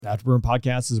The Afterburn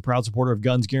Podcast is a proud supporter of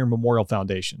Guns Gear Memorial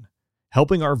Foundation,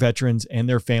 helping our veterans and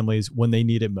their families when they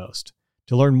need it most.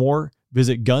 To learn more,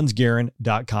 visit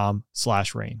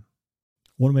gunsgearin.com/rain.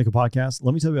 Want to make a podcast?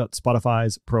 Let me tell you about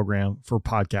Spotify's program for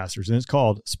podcasters, and it's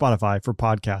called Spotify for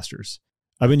Podcasters.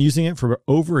 I've been using it for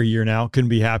over a year now.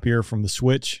 Couldn't be happier from the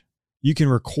switch. You can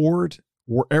record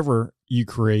wherever you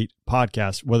create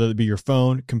podcasts, whether it be your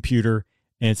phone, computer,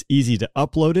 and it's easy to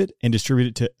upload it and distribute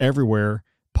it to everywhere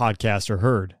podcasts are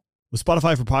heard. With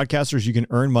Spotify for Podcasters, you can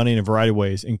earn money in a variety of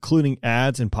ways, including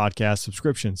ads and podcast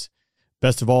subscriptions.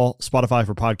 Best of all, Spotify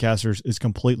for Podcasters is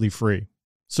completely free.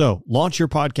 So launch your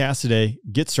podcast today.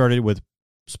 Get started with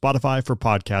Spotify for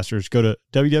Podcasters. Go to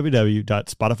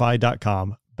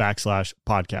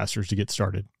www.spotify.com/podcasters to get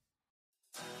started.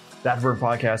 The Afterburn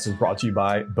Podcast is brought to you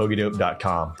by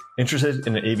BogeyDope.com. Interested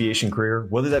in an aviation career,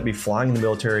 whether that be flying in the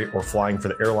military or flying for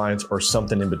the airlines or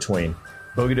something in between?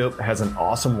 BogeyDope has an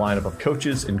awesome lineup of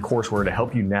coaches and courseware to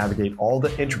help you navigate all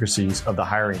the intricacies of the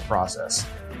hiring process.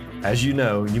 As you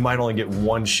know, you might only get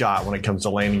one shot when it comes to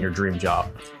landing your dream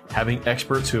job. Having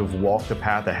experts who have walked the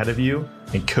path ahead of you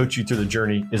and coach you through the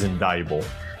journey is invaluable.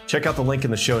 Check out the link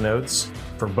in the show notes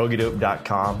for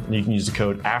BogeyDope.com, and you can use the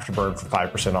code AFTERBURN for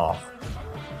 5% off.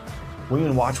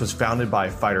 Wingman Watch was founded by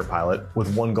a fighter pilot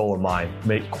with one goal in mind: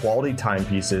 make quality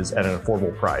timepieces at an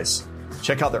affordable price.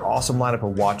 Check out their awesome lineup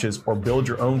of watches or build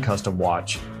your own custom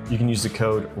watch. You can use the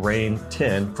code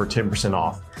RAIN10 for 10%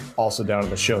 off, also down in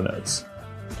the show notes.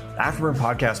 Afterburn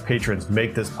Podcast patrons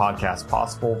make this podcast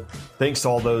possible. Thanks to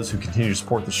all those who continue to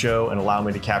support the show and allow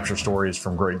me to capture stories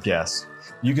from great guests.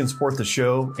 You can support the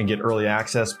show and get early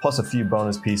access plus a few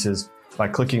bonus pieces by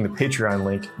clicking the Patreon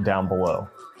link down below.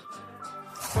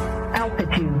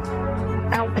 Altitude.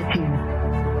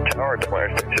 Tower to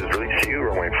Fire 6 is release you,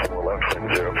 runway 4 left,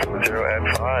 wind 040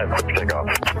 at 5, clear for takeoff.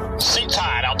 Seats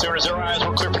high, altimeter 0 eyes,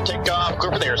 we're clear for takeoff,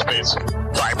 clear for the airspace.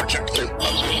 5 for check 2.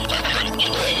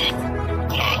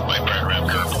 My right ramp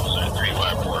curve was at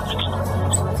 354.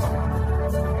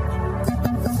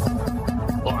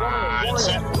 Line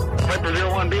set. Viper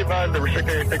 01, be advised, the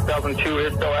restricted area 6002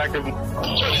 is still active.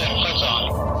 Lights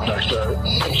on. Next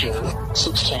picture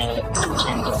 16,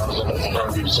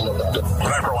 15,000.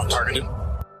 Viper 1 targeted.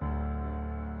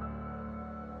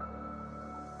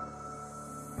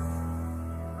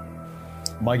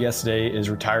 My guest today is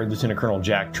retired Lieutenant Colonel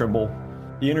Jack Trimble.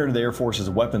 He entered the Air Force as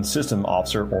a Weapons System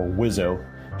Officer, or WISO.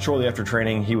 Shortly after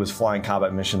training, he was flying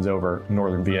combat missions over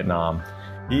northern Vietnam.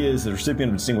 He is the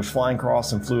recipient of Distinguished Flying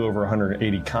Cross and flew over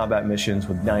 180 combat missions,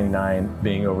 with 99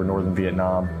 being over northern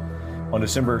Vietnam. On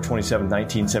December 27,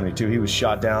 1972, he was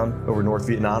shot down over North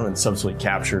Vietnam and subsequently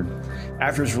captured.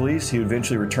 After his release, he would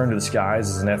eventually return to the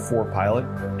skies as an F-4 pilot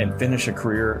and finish a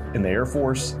career in the Air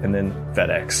Force and then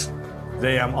FedEx.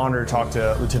 Today, I'm honored to talk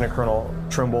to Lieutenant Colonel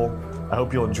Trimble. I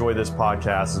hope you'll enjoy this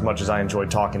podcast as much as I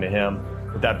enjoyed talking to him.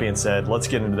 With that being said, let's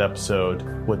get into the episode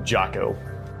with Jocko.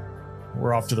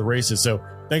 We're off to the races. So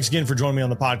thanks again for joining me on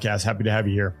the podcast. Happy to have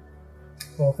you here.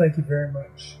 Well, thank you very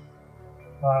much.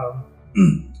 I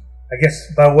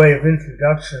guess by way of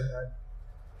introduction, I'm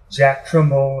Jack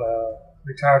Trimble,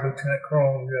 retired Lieutenant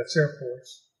Colonel in the U.S. Air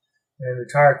Force and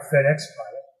retired FedEx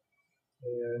pilot.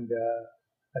 And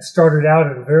I started out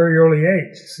at a very early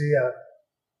age. See,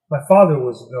 my father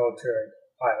was a military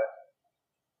pilot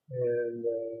and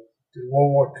did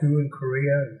World War II in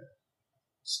Korea and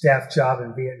staff job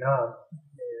in Vietnam,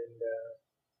 and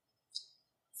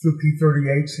flew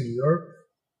P-38s in Europe,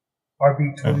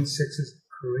 RB-26s in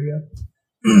Korea.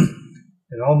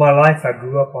 And all my life I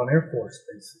grew up on Air Force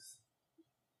bases.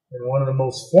 And one of the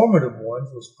most formative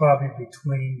ones was probably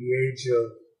between the age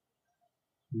of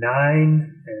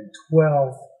 9 and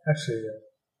 12, actually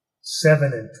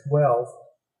 7 and 12,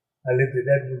 I lived at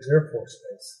Edwards Air Force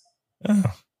Base.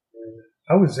 Oh. And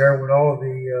I was there when all of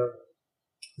the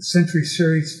Century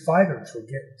Series fighters were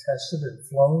getting tested and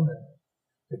flown, and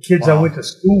the kids I went to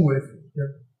school with,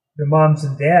 their moms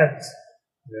and dads,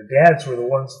 their dads were the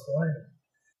ones flying.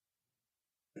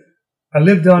 I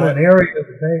lived on an area of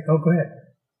the bay. Oh, go ahead.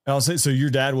 I'll say, so your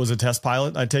dad was a test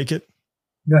pilot, I take it?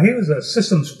 No, he was a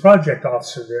systems project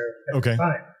officer there at the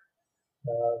time.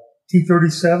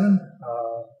 T-37,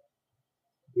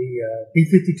 the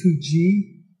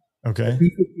B-52G, okay,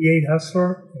 B-58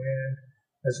 Hustler, and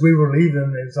as we were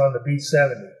leaving, it was on the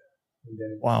B-70. And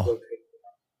then wow. But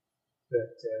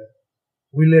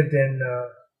we lived in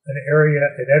an area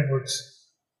at Edwards.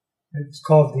 It's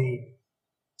called the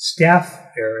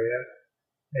staff area,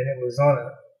 and it was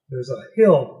there's a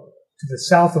hill to the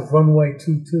south of runway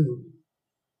 22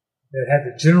 that had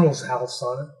the general's house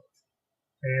on it,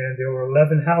 and there were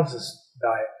 11 houses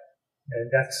by it,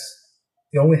 and that's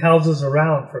the only houses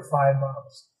around for 5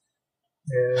 miles.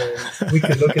 And we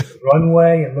could look at the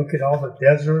runway and look at all the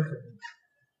desert. And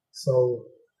so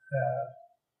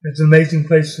it's an amazing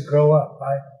place to grow up.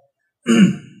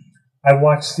 I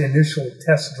watched the initial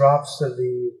test drops of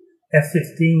the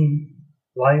F-15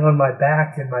 lying on my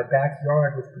back in my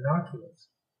backyard with binoculars.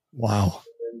 Wow.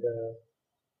 And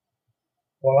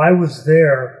while I was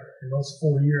there in those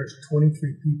 4 years,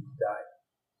 23 people died.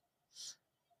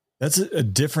 That's a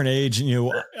different age. You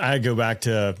know, I go back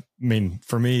to, I mean,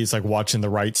 for me, it's like watching The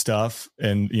Right Stuff,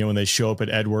 and, you know, when they show up at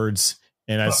Edwards,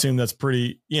 and I assume that's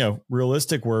pretty, you know,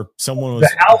 realistic, where someone was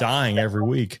dying every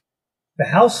week. The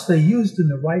house they used in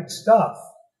The Right Stuff,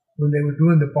 when they were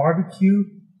doing the barbecue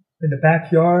in the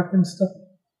backyard and stuff,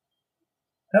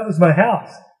 that was my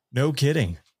house. No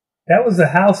kidding. That was the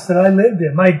house that I lived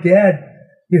in. My dad,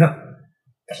 you know,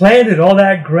 planted all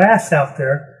that grass out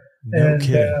there. No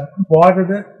kidding.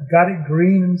 Watered it, got it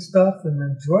green and stuff, and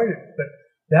enjoyed it. But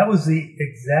that was the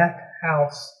exact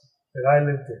house that I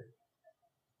lived in.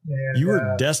 And, you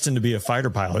were destined to be a fighter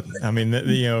pilot. I mean,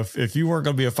 you know, if you weren't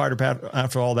going to be a fighter pilot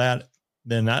after all that,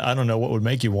 then I don't know what would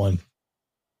make you one.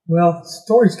 Well,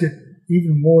 stories get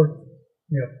even more,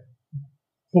 you know,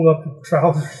 pull up the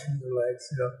trousers from your legs,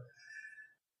 you know.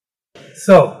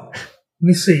 So, let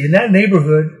me see. In that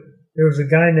neighborhood, there was a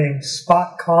guy named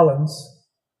Spot Collins,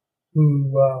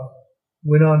 who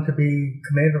went on to be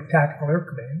commander of Tactical Air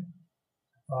Command.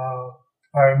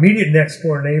 Our immediate next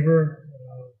door neighbor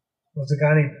was a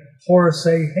guy named Horace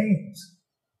A. Haynes.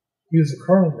 He was a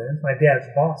colonel then, my dad's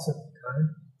boss at the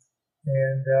time.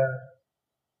 And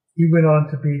he went on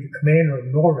to be the commander of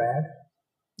NORAD.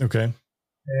 Okay.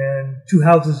 And 2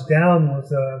 houses down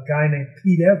was a guy named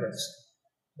Pete Everest.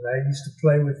 And I used to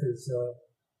play with his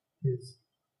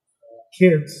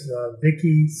kids,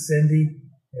 Vicky, Cindy,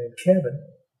 and Kevin.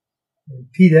 And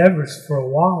Pete Everest, for a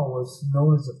while, was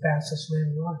known as the fastest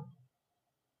man alive.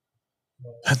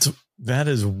 That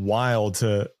is wild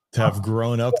to have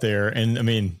grown up there. And I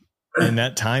mean, in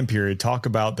that time period, talk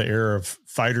about the era of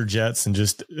fighter jets and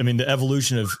just, I mean, the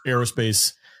evolution of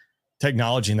aerospace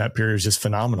technology in that period is just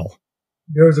phenomenal.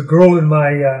 There was a girl in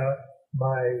my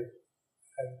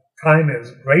time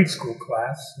as grade school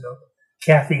class, you know,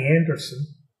 Kathy Anderson.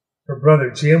 Her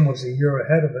brother Jim was a year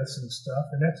ahead of us and stuff,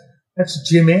 and that's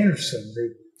Jim Anderson,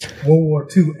 the World War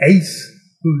II ace,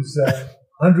 who's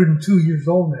 102 years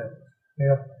old now. You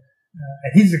know,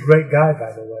 and he's a great guy,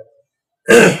 by the way.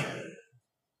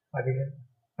 I mean,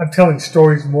 I'm telling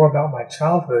stories more about my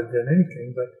childhood than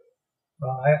anything, but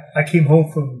I came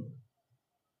home from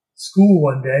school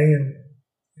one day, and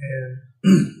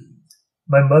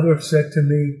my mother said to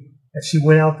me as she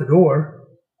went out the door,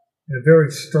 in a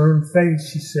very stern face,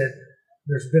 she said,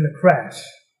 "There's been a crash."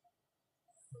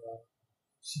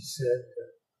 She said,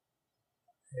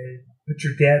 "But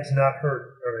your dad's not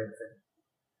hurt or anything."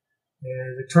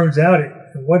 And it turns out it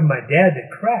wasn't my dad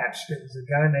that crashed. It was a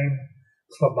guy named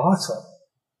Klobasa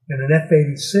in an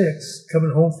F-86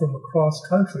 coming home from across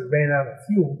country, ran out of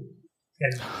fuel,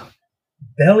 and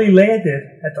belly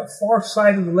landed at the far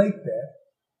side of the lake bed.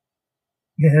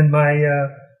 And my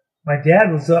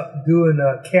dad was up doing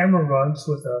camera runs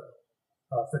with a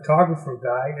photographer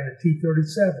guy in a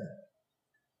T-37.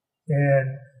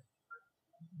 And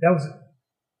that was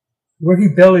where he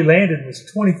belly landed was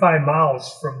 25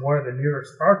 miles from where the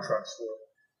nearest fire trucks were.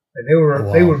 And they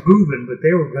were moving, but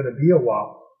they were going to be a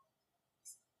while.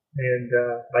 And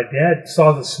my dad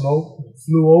saw the smoke and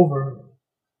flew over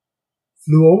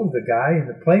the guy, and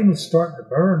the plane was starting to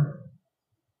burn.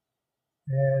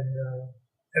 And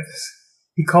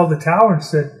he called the tower and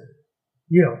said,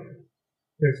 "You know,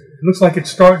 it looks like it's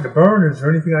starting to burn. Is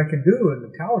there anything I can do?" And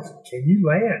the tower said, "Can you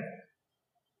land?"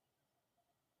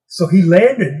 So he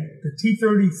landed the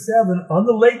T-37 on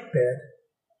the lake bed,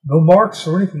 no marks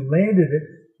or anything, landed it,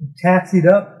 and taxied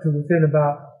up to within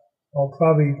about,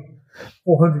 probably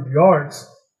 400 yards,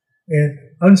 and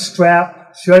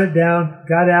unstrapped, shut it down,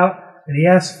 got out, and he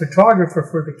asked the photographer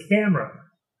for the camera.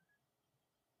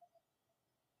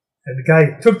 And the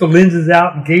guy took the lenses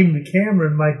out and gave him the camera,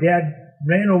 and my dad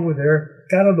ran over there,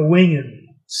 got on the wing, and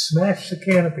smashed the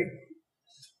canopy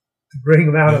to bring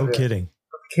him out of there. No kidding.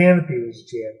 The canopy was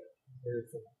jammed and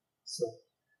everything. So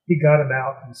he got him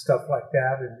out and stuff like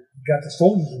that, and got the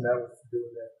soldiers and that for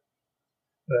doing that.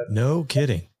 But no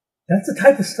kidding. That's the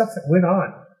type of stuff that went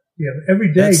on. You know,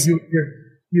 every day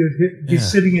you'd be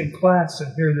sitting in class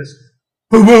and hear this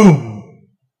boom, boom.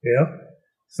 You know,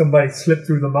 somebody slipped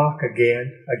through the mock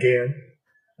again,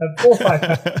 4 or 5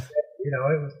 times. You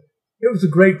know, it was a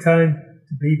great time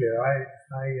to be there.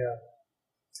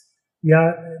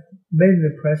 It made an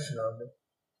impression on me.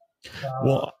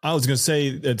 Well, I was going to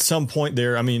say at some point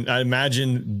there, I mean, I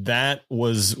imagine that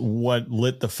was what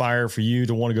lit the fire for you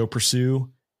to want to go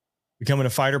pursue becoming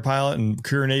a fighter pilot and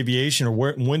career in aviation,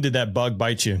 or when did that bug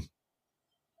bite you?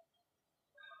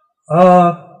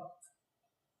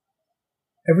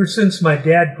 Ever since my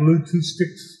dad glued two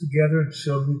sticks together and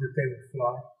showed me that they would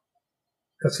fly,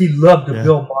 because he loved to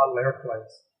build model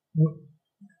airplanes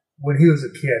when he was a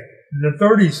kid. In the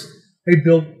 30s, they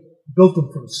built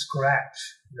them from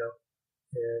scratch, you know,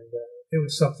 and it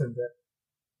was something that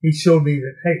he showed me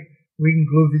that, hey, we can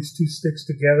glue these two sticks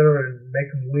together and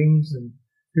make them wings, and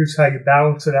here's how you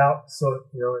balance it out so,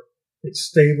 you know, it's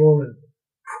stable and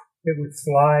it would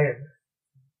fly. And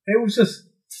it was just,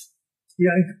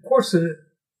 yeah, and of course,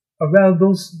 around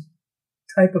those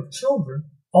type of children,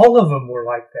 all of them were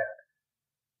like that.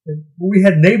 And we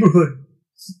had neighborhood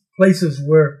places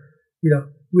where, you know,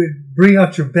 we'd bring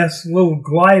out your best little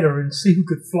glider and see who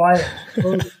could fly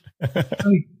it. I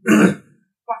mean,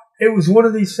 it was one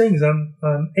of these things. I'm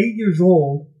 8 years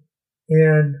old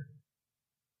and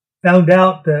found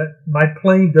out that my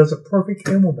plane does a perfect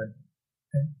Immelman.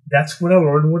 And that's when I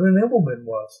learned what an Immelman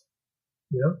was.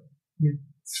 You know, you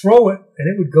throw it and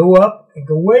it would go up and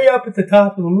go way up at the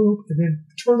top of the loop and then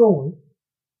turn over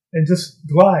and just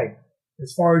glide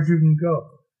as far as you can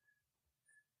go.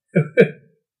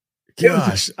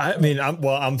 Gosh, I mean,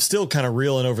 I'm still kind of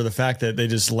reeling over the fact that they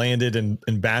just landed and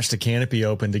bashed the canopy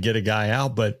open to get a guy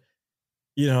out. But,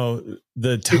 you know,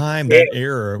 the time, that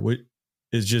era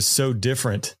is just so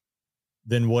different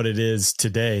than what it is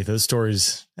today. Those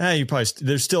stories, it's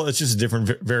just a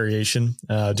different variation,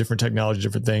 different technology,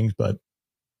 different things, but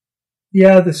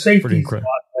yeah, the safety is a lot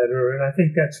better. And I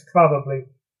think that's probably,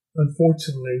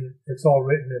 unfortunately, it's all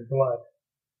written in blood.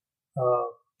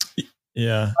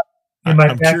 Yeah.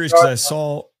 I'm curious because I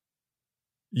saw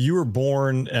you were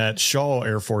born at Shaw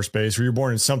Air Force Base, or you were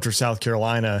born in Sumter, South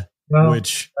Carolina, I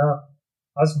was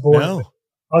born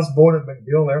at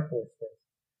MacDill Air Force Base.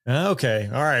 Okay.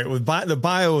 All right. Well, the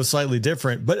bio was slightly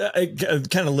different, but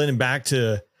kind of leaning back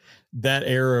to that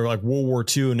era, like World War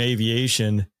II and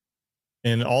aviation,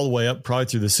 and all the way up probably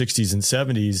through the 60s and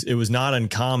 70s, it was not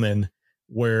uncommon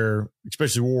where,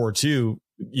 especially World War II,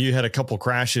 you had a couple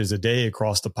crashes a day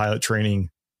across the pilot training,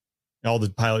 all the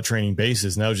pilot training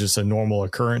bases. And that was just a normal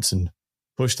occurrence, and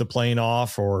push the plane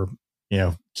off or, you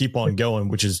know, keep on going,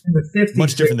 which is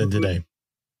much different than today.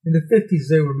 In the 50s,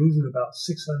 they were losing about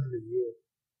 600 a year.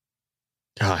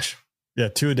 Gosh. Yeah.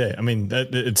 2 a day. I mean,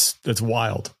 that's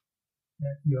wild.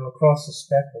 You know, across the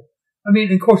spectrum. I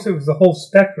mean, of course, it was the whole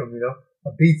spectrum, you know. A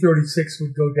B-36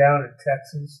 would go down in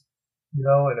Texas, you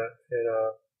know, and a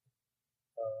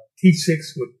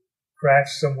T-6 would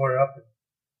crash somewhere up in,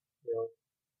 you know,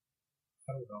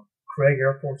 I don't know, Craig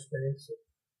Air Force Base,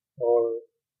 or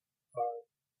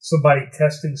somebody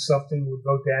testing something would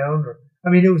go down, or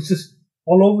I mean, it was just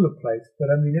all over the place.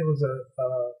 But I mean, it was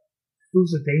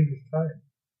a dangerous time.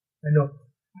 I know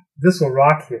this will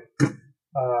rock you.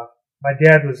 My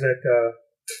dad was at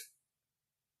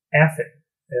AFIT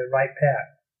at Wright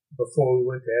Pat before we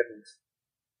went to Edwards,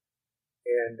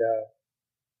 and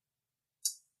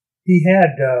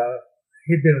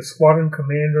he'd been a squadron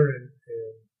commander in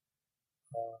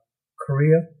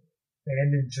Korea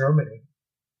and in Germany,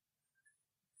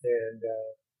 and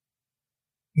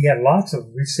he had lots of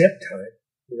recep time,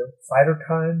 you know, fighter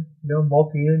time, you know,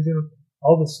 multi-engine,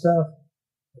 all the stuff.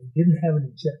 But he didn't have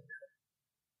any jet time,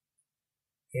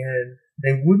 and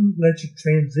they wouldn't let you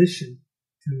transition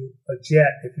to a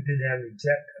jet if you didn't have any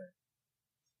jet time.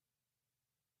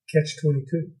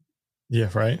 Catch-22. Yeah,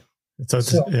 right.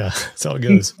 That's how it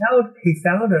goes. He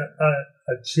found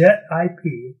a jet IP,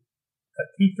 a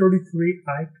T-33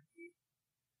 IP,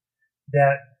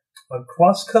 that on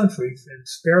cross countries in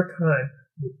spare time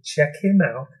would check him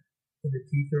out in the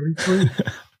T-33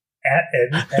 at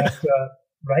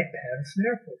Wright-Patterson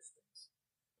Air Force Base.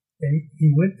 And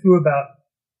he went through about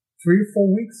 3 or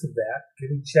 4 weeks of that,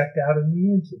 getting checked out in the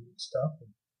engine and stuff,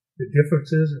 and the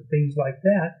differences and things like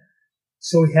that.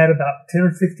 So he had about 10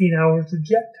 or 15 hours of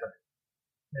jet time.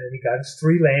 And he got his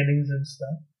 3 landings and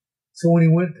stuff. So when he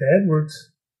went to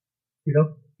Edwards, you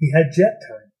know, he had jet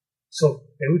time. So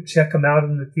they would check him out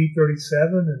in the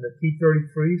T-37 and the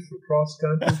T-33s for cross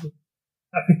country.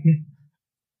 I mean,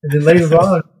 and then later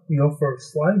on, you know, for his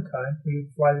flying time, he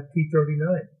would fly the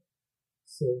T-39.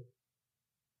 So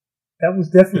that was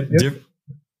definitely different.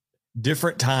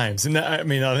 Different times. And I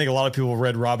mean, I think a lot of people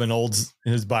read Robin Old's,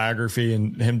 his biography,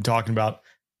 and him talking about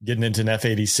getting into an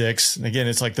F-86. And again,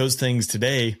 it's like those things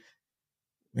today,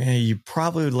 man, you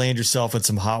probably would land yourself in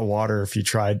some hot water if you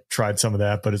tried some of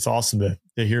that, but it's awesome to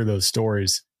hear those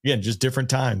stories. Again, just different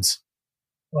times.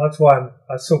 Well, that's why I'm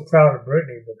so proud of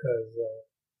Brittany, because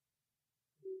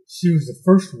she was the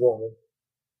first woman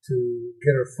to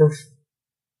get her first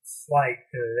flight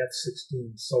in an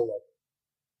F-16 solo.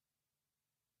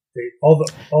 All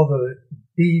the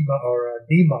D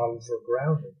models were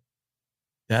grounded.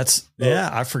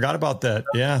 I forgot about that.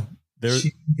 Yeah.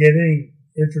 She didn't get any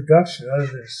introduction other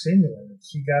than a simulator.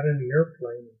 She got in the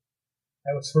airplane.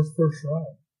 That was her first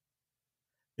ride.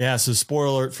 Yeah. So spoiler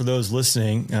alert for those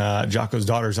listening, Jocko's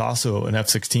daughter is also an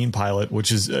F-16 pilot,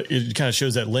 which is, it kind of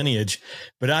shows that lineage,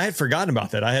 but I had forgotten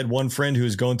about that. I had one friend who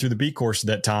was going through the B course at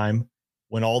that time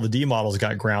when all the D models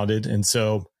got grounded. And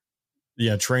so,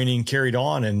 training carried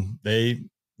on, and they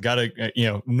got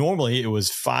normally it was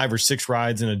 5 or 6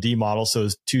 rides in a D model. So it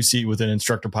was 2-seat with an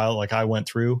instructor pilot like I went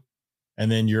through.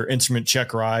 And then your instrument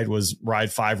check ride was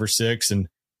ride 5 or 6. And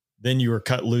then you were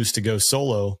cut loose to go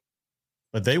solo,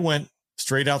 but they went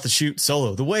straight out the chute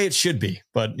solo the way it should be.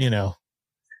 But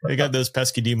they got those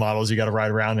pesky D models you got to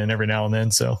ride around in every now and then.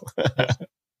 So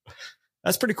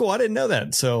that's pretty cool. I didn't know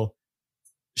that. So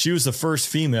she was the first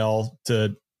female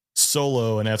to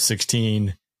solo an F-16.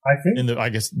 I think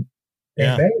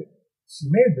yeah. She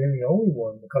may have been the only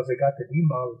one, because they got the D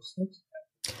models fixed.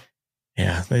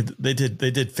 Yeah, they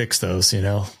did fix those,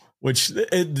 which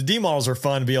the D models are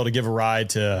fun to be able to give a ride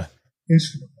to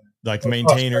like the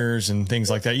maintainers and things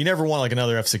like that. You never want like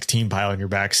another F-16 pilot in your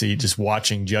backseat just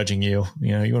watching, judging you.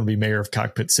 You want to be mayor of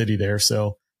Cockpit City there.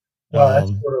 So, that's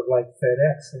sort of like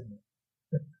FedEx, isn't it?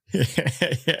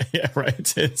 yeah,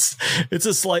 right. It's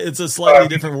a slightly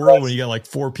different world when you got like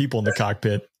 4 people in the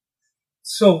cockpit.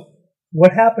 So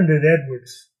what happened at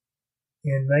Edwards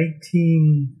in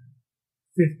 1956?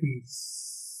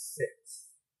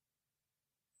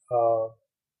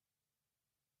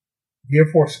 The Air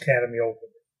Force Academy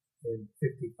opened in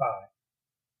 55,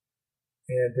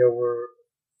 and there were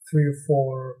 3 or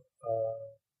 4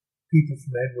 people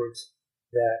from Edwards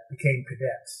that became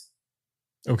cadets.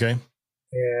 Okay.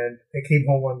 And they came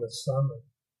home on the summer.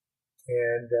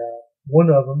 And one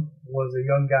of them was a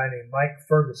young guy named Mike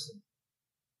Ferguson,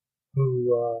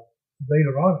 who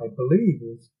later on, I believe,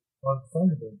 was on the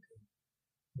Thunderbird team.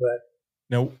 But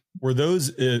now, were those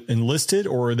enlisted,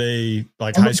 or were they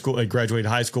like high school, like graduated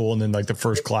high school, and then like the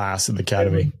first class of the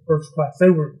academy? First class. They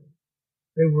were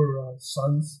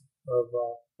sons of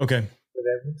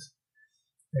Edwards.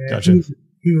 And gotcha.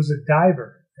 He was a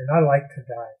diver, and I like to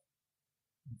dive.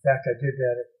 In fact, I did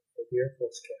that at the Air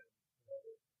Force Academy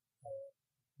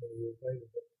many years later.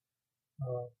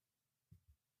 But,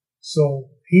 so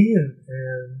he and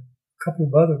a couple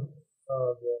of other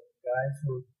the guys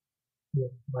were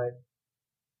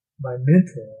my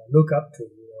mentor. I look up to,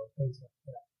 things like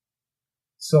that.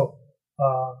 So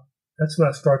that's when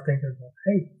I started thinking about,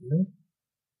 hey,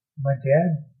 my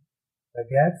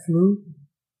dad flew.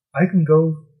 I can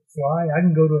go fly. I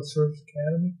can go to a service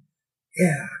academy.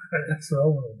 Yeah, that's what I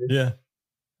want to do. Yeah.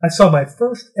 I saw my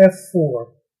first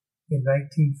F4 in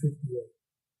 1958.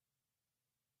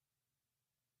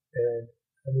 And,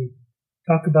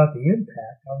 talk about the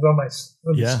impact. I was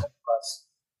on the bus,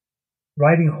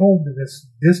 riding home to this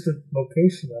distant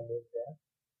location I lived at.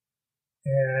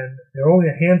 And there were only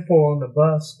a handful on the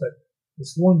bus, but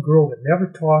this one girl that never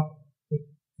talked, but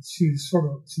she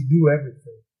knew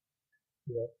everything.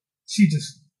 She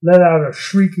just let out a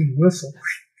shrieking whistle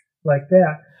like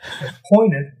that and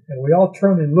pointed, and we all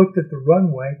turned and looked at the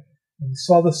runway and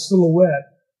saw the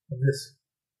silhouette of this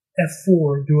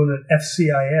F4 doing an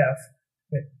FCIF.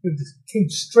 And it just came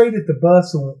straight at the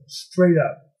bus and went straight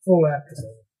up, full after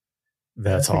me.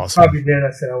 That's awesome. Probably then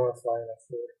I said, I want to fly an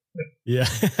F4. Yeah,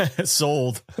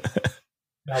 sold.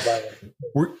 How about it?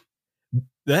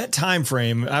 That time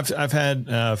frame, I've had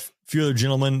a few other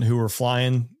gentlemen who were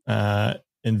flying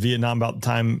in Vietnam about the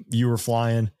time you were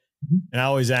flying. Mm-hmm. And I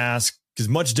always ask, because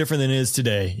much different than it is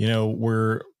today,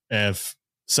 where if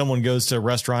someone goes to a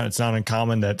restaurant, it's not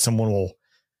uncommon that someone will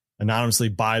anonymously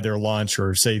buy their lunch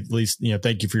or say, at least,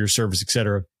 thank you for your service, et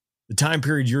cetera. The time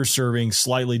period you're serving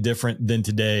slightly different than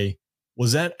today.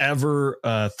 Was that ever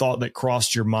a thought that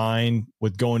crossed your mind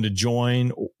with going to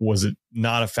join? Was it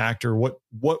not a factor? What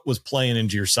was playing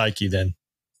into your psyche then?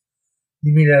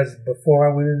 You mean as before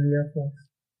I went into the Air Force?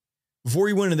 Before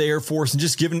you went into the Air Force, and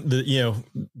just given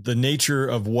the nature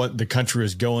of what the country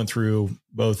was going through,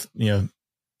 both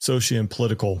socially and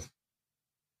political.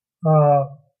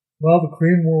 Well, the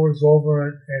Korean War is over,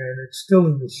 and it's still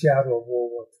in the shadow of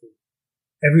World War II.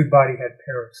 Everybody had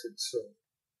parents that served,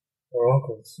 or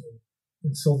uncles,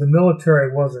 and so the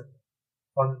military wasn't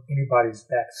on anybody's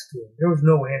back still. There was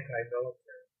no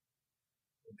anti-military.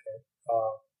 Okay,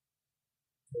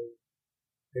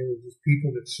 they were just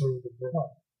people that served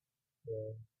abroad.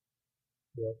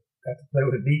 got to play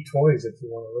with neat toys if you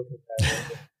want to look at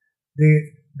that.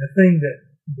 The thing that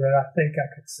I think I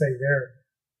could say there,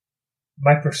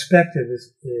 my perspective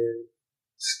is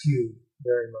skewed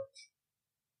very much.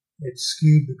 It's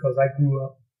skewed because I grew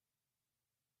up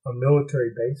on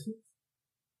military bases.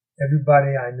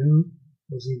 Everybody I knew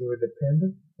was either a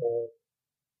dependent or,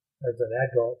 as an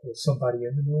adult, was somebody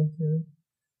in the military.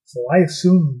 So I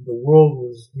assumed the world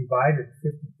was divided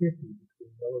 50-50 between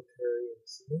military and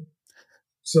civilian.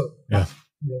 So, it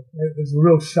was a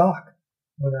real shock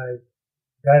when I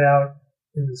got out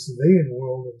in the civilian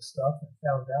world and stuff and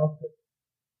found out that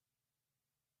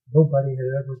nobody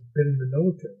had ever been in the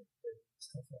military. And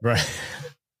stuff like Right.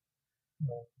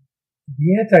 that.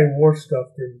 The anti-war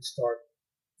stuff didn't start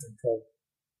until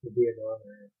the Vietnam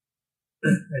era.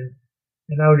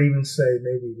 and I would even say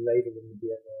maybe later in the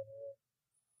Vietnam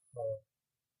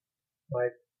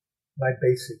era. My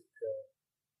basic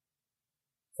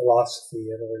philosophy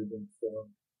had already been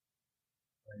formed.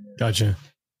 Gotcha.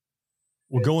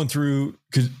 We're going through,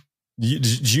 because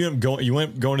you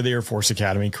went going to the Air Force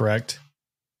Academy, correct?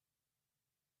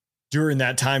 During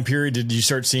that time period, did you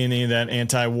start seeing any of that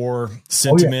anti-war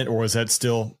sentiment, or was that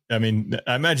still? I mean,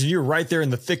 I imagine you were right there in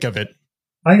the thick of it.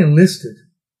 I enlisted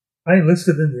in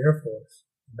the Air Force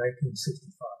in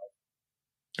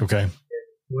 1965. Okay.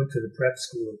 Went to the prep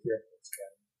school at the Air Force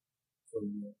Academy for a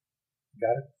year.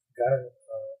 Got an appointment.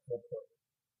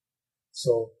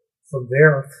 So from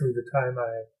there through the time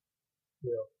I,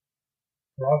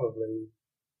 probably,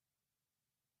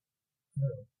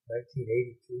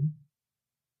 1982,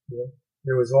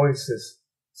 there was always this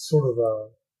sort of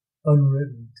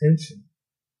unwritten tension.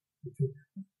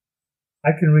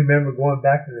 I can remember going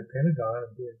back to the Pentagon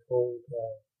and being told,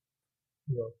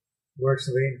 wear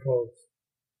civilian clothes.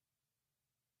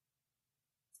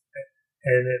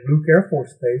 And at Luke Air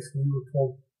Force Base, we were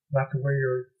told not to wear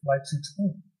your flight suits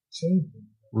home. Change them.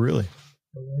 Really?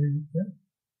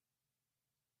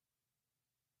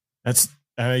 It's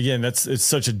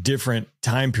such a different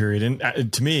time period.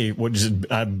 And to me, what just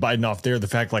biting off there, the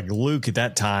fact like Luke at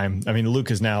that time, I mean,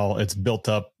 Luke is now, it's built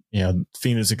up,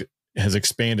 Phoenix has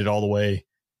expanded all the way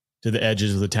to the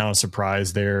edges of the town of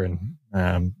Surprise there. And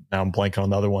now I'm blanking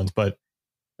on the other ones, but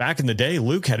back in the day,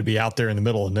 Luke had to be out there in the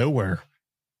middle of nowhere,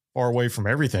 far away from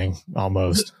everything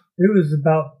almost. It was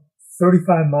about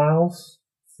 35 miles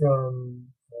from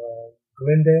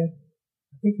Glendale.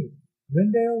 I think it was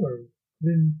Glendale or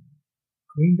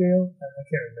Greendale. I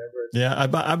can't remember. Yeah, I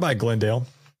buy Glendale.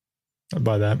 I'd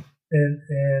buy that. And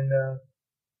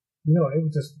it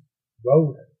was just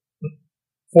road.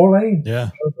 4 lanes. Yeah.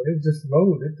 It was just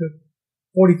road. It took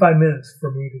 45 minutes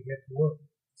for me to get to work.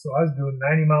 So I was doing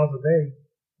 90 miles a day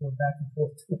going back and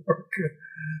forth to work.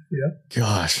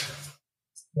 Gosh.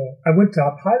 I went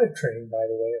to pilot training, by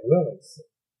the way, at Willis.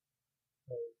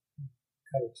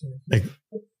 I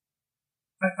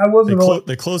wasn't.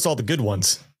 They closed all the good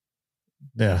ones.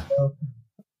 Yeah.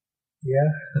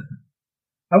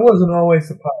 I wasn't always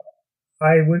a pilot.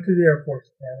 I went to the Air Force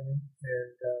Academy,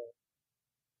 and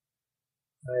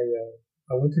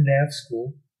I went to nav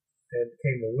school and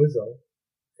became a Wizzo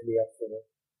in the F4,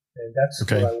 and that's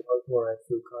what I was when I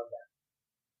flew combat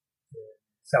in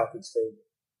Southeast Asia.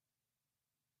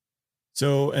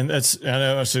 So, and that's, I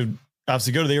know, so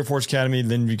obviously go to the Air Force Academy,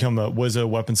 then become a Wizzo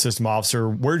weapons system officer.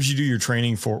 Where did you do your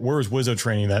training for? Where was Wizzo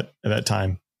training at that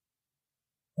time?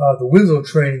 The Wizzo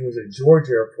training was at George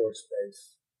Air Force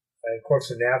Base. And of course,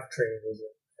 the nav training was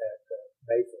at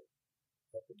Mayfield.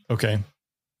 Okay.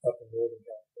 Up in Northern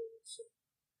California. So.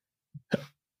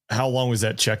 How long was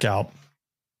that checkout?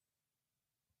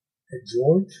 At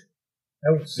George?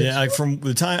 That was 6 months.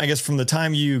 From the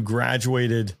time you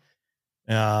graduated,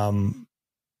 Air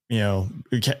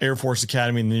Force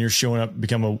Academy, and then you're showing up,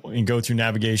 and go through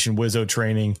navigation, Wizzo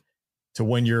training, to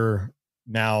when you're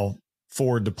now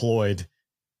forward deployed.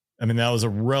 I mean, that was a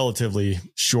relatively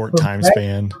short time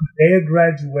span. From the day of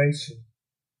graduation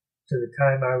to the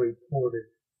time I reported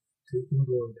to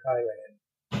Udo in Thailand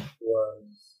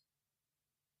was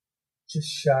just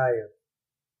shy of,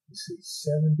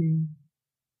 70.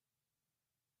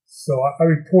 So I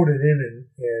reported in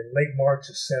late March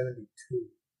of 72.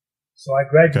 So I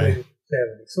graduated in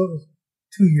 70. So it was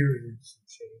 2 years and some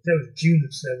change. That was June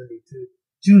of 72.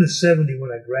 June of 70 when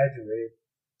I graduated.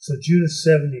 So June of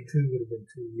 72 would have been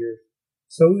 2 years.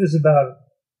 So it was about,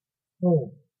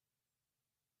 20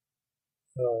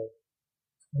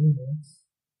 months.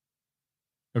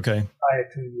 Okay. I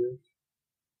had 2 years.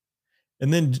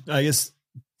 And then I guess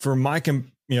for my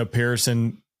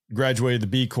comparison, graduated the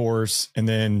B course and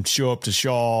then show up to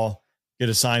Shaw, get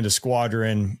assigned a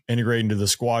squadron, integrate into the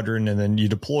squadron, and then you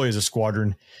deploy as a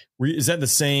squadron. Is that the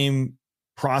same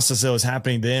process that was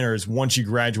happening then, or is once you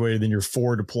graduated, then you're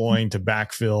forward deploying to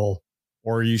backfill,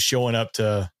 or are you showing up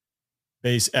to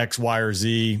base X, Y, or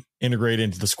Z, integrate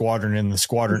into the squadron, and the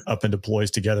squadron up and deploys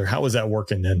together? How was that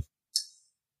working then?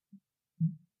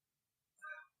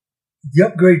 The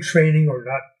upgrade training, or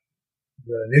not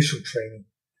the initial training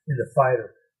in the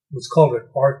fighter, was called an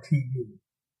RTU,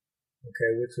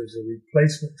 okay, which was a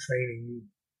replacement training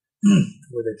unit,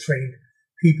 where they trained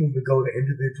people to go to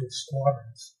individual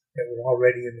squadrons that were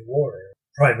already in the war area,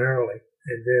 primarily.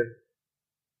 And then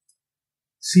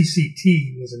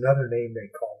CCT was another name they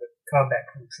called it, Combat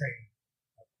Crew Training.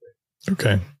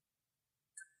 Okay.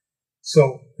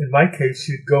 So in my case,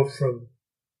 you'd go from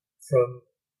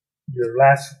your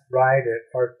last ride at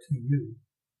RTU,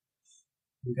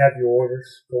 you'd have your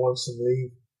orders, go on some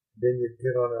leave, then you'd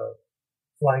get on a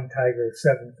Flying Tiger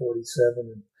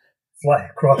 747 and fly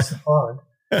across the pond.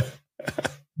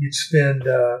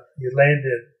 You'd land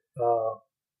at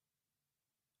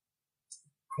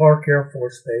Clark Air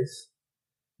Force Base.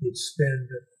 You'd spend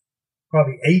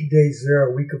probably 8 days there,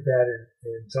 a week of that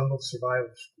in jungle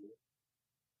survival school.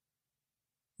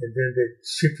 And then they'd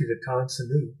ship you to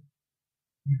Tansanut.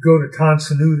 You'd go to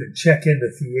Tansanut and check into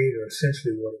theater,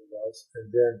 essentially what it was.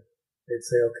 And then they'd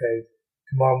say, okay,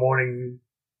 tomorrow morning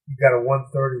you got a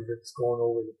 1:30 that's going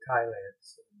over to Thailand.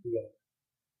 So,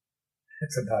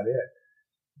 that's about it.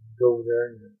 You go over there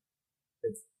and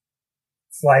they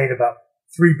fly at about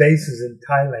 3 bases in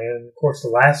Thailand. And of course, the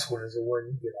last one is the one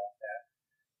you get off at.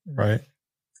 Right.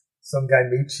 Some guy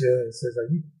meets you and says, "Are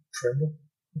you Trimble?"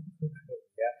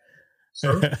 Yeah.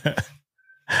 Sir?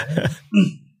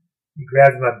 He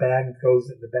grabs my bag and throws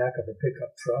it in the back of a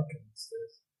pickup truck and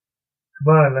says,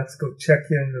 "Come on, let's go check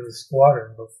into the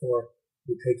squadron before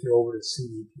we take you over to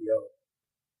CDPO."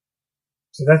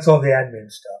 So that's all the admin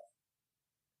stuff.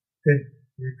 Then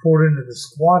you report into the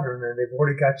squadron, and they've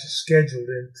already got you scheduled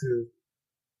into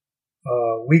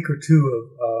a week or two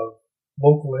of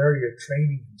local area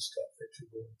training and stuff that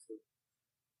you're going through.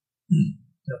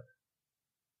 Now,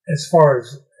 as far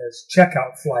as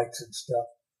checkout flights and stuff,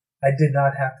 I did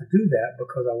not have to do that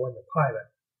because I wasn't a pilot.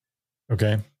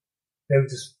 Okay. They would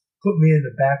just put me in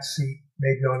the back seat,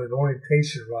 maybe on an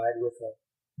orientation ride with an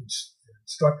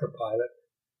instructor pilot,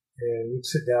 and we'd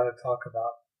sit down and talk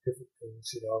about different things,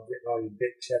 getting all your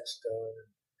bit checks done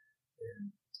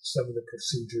and some of the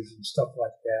procedures and stuff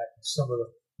like that, and some of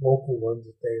the local ones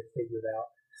that they had figured out.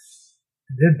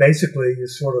 And then basically you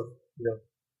sort of,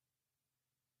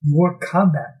 you weren't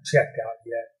combat checked out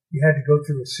yet. You had to go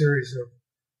through a series of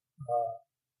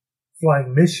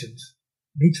flying missions.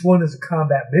 And each one is a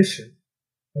combat mission,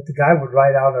 but the guy would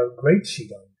write out a grade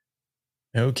sheet on it.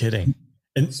 No kidding.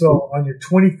 And so on your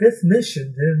 25th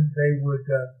mission, then they would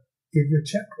give you a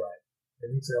check ride.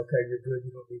 And he'd say, okay, you're good.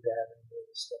 You don't need to have any more of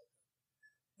this stuff.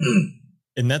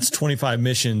 And that's 25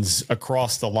 missions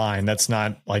across the line. That's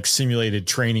not like simulated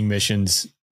training missions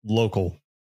local.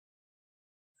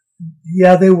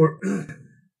 Yeah, they were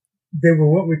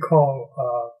what we call,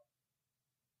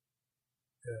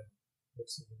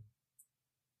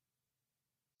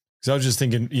 because I was just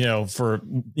thinking,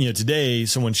 today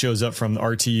someone shows up from the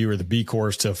RTU or the B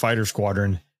course to a fighter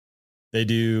squadron. They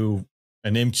do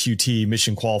an MQT,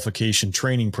 mission qualification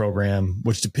training program,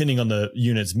 which depending on the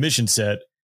unit's mission set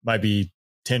might be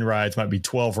 10 rides, might be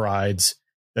 12 rides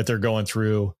that they're going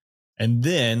through. And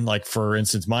then, like, for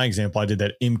instance, my example, I did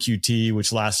that MQT,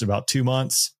 which lasted about 2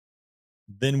 months.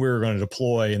 Then we were going to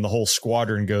deploy, and the whole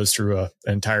squadron goes through an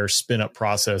entire spin up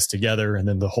process together. And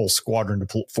then the whole squadron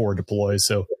forward deploys.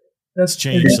 So that's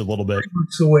changed a little bit.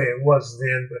 That's the way it was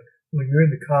then. But when you're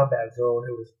in the combat zone,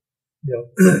 it was,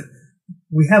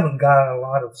 we haven't got a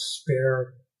lot of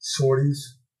spare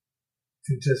sorties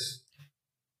to just,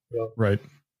 right.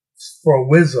 For a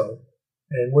Wizzo.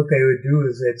 And what they would do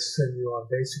is they'd send you on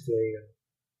basically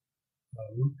a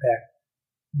route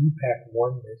pack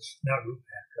 1, which, not route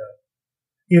pack,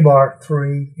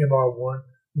 MR3, MR1,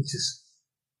 which is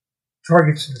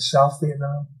targets in South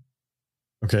Vietnam.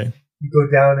 Okay. You go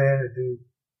down there and do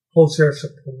close air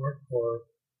support, or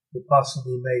you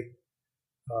possibly may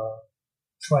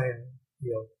try and,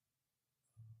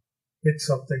 hit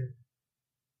something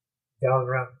down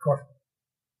around the corner.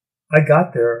 I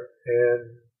got there,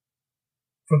 and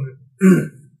from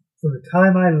the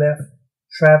time I left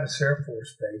Travis Air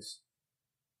Force Base,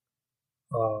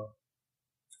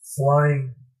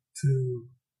 flying to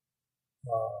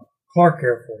Clark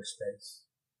Air Force Base,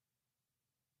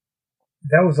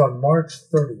 that was on March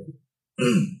 30th.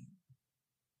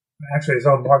 Actually, it was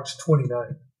on March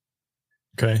 29th.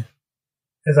 Okay.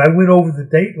 As I went over the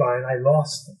date line, I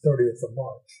lost the 30th of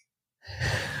March.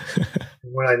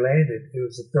 And when I landed, it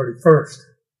was the 31st.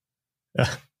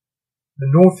 The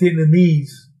North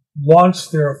Vietnamese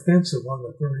launched their offensive on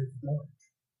the 30th of March.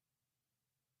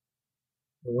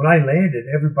 And when I landed,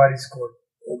 everybody's going,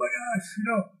 "Oh my gosh,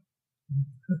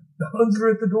 the Huns are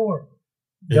at the door."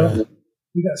 Yeah.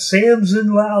 We got Sams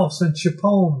in Laos and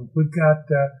Chapone. We've got,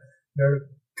 they're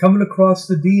coming across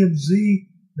the DMZ.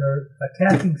 They're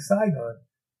attacking Saigon.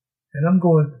 And I'm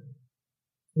going,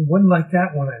 it wasn't like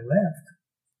that when I left.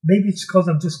 Maybe it's because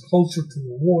I'm just closer to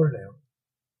the war now.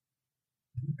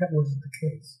 But that wasn't the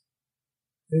case.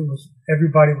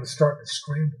 Everybody was starting to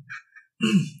scramble.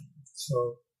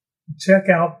 So the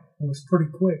checkout was pretty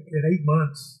quick. In 8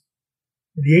 months,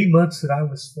 in the 8 months that I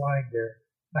was flying there,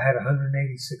 I had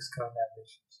 186 combat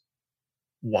missions.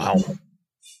 Wow.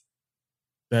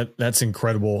 That's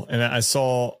incredible. And I was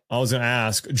going to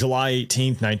ask, July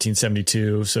 18th,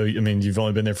 1972. So, I mean, you've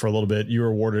only been there for a little bit. You were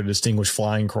awarded a Distinguished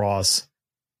Flying Cross.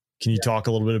 Can you talk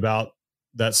a little bit about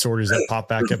that story? Does that pop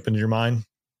back up into your mind?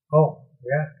 Oh,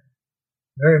 yeah.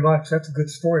 Very much. That's a good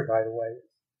story, by the way.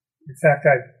 In fact,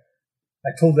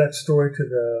 I told that story to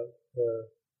the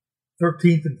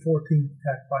 13th and 14th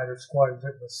Attack Fighter Squadrons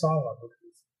at Masala.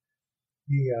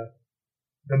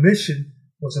 The mission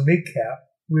was a MIG-cap.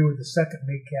 We were the second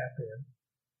MIG-cap in.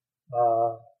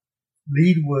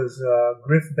 Lead was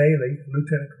Griff Bailey,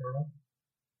 Lieutenant Colonel,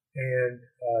 and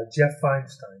Jeff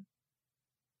Feinstein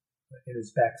in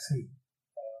his back seat.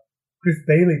 Griff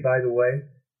Bailey, by the way,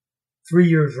 3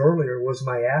 years earlier was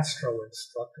my Astro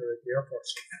instructor at the Air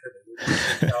Force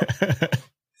Academy.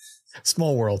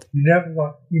 Small world. You never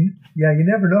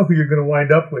know who you're going to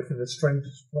wind up with in the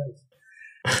strangest place.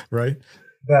 Right.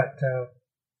 But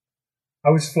I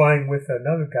was flying with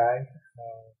another guy,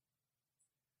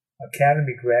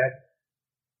 Academy grad,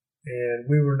 and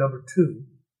we were number 2.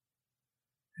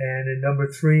 And in number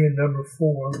 3 and number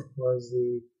 4 was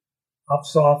the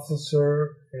ops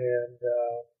officer and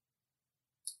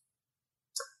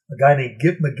a guy named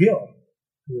Gip McGill,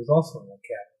 who was also an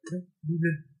academy.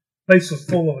 The place was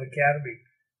full of academy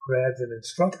grads and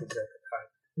instructors at the time.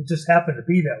 It just happened to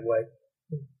be that way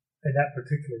in that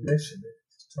particular mission. It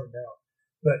just turned out.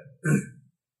 But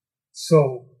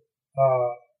so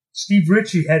Steve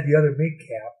Ritchie had the other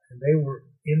MIG-cap, and they were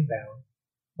inbound,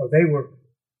 or they were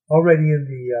already in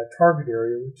the target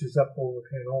area, which is up over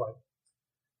Hanoi,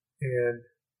 and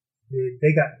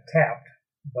they got tapped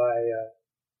by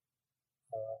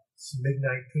some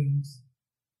MiG-19s,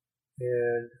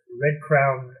 and Red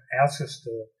Crown asked us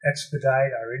to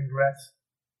expedite our ingress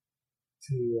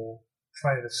to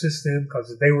try and assist them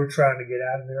because they were trying to get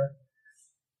out of there.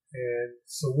 And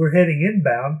so we're heading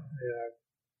inbound,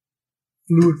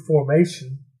 fluid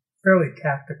formation, fairly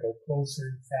tactical, close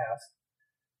in fast.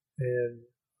 And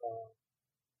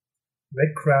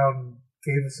Red Crown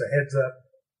gave us a heads up.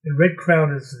 And Red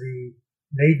Crown is the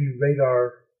Navy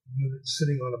radar unit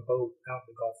sitting on a boat out in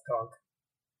the Gulf Tonkin.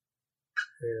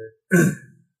 And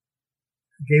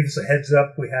gave us a heads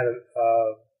up. We had a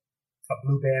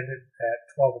Blue Bandit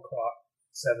at 12 o'clock,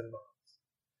 7 miles.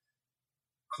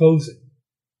 Closing.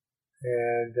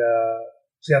 And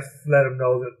Jeff let him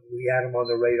know that we had him on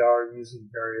the radar using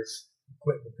various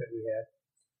equipment that we had.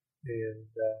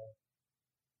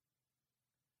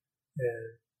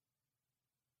 And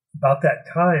about that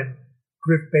time,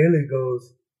 Griff Bailey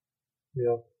goes,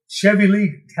 Chevy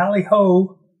lead, tally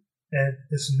ho, and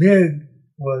this MiG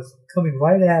was coming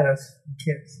right at us. You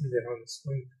can't see that on the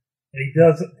screen. And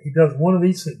he does one of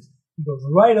these things. He goes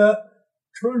right up,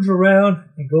 turns around,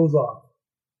 and goes off.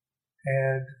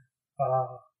 And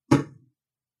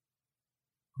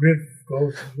Griff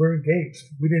goes, we're engaged.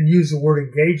 We didn't use the word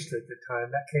engaged at the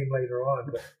time. That came later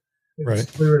on, but it was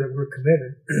clear that we're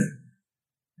committed.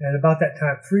 And about that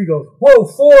time, 3 goes, whoa,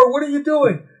 4, what are you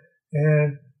doing?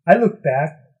 And I look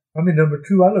back. I'm in number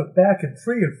 2. I look back, and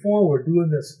 3 and 4 were doing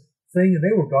this thing, and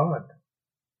they were gone.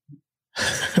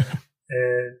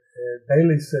 and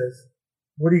Bailey says,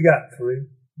 what do you got, 3?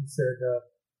 He said,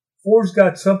 4's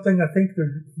got something. I think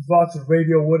he's lost his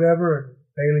radio, whatever. And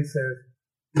Bailey says,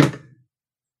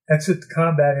 exit the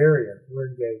combat area. We're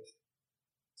engaged.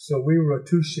 So we were a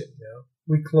 2-ship now.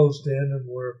 We closed in, and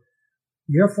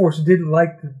the Air Force didn't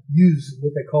like to use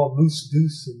what they call loose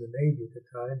deuce in the Navy at the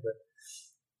time, but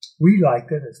we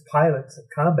liked it as pilots and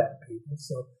combat people.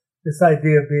 So this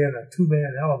idea of being a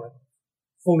 2-man element,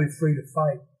 fully free to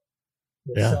fight,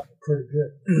 was pretty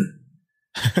good.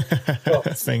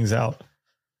 Things out.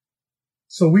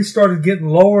 So we started getting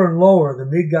lower and lower. The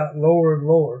MiG got lower and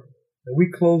lower, and we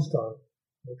closed on it.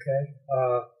 Okay.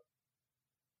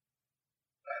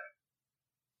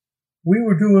 We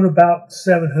were doing about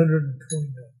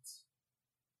 720 knots,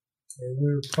 and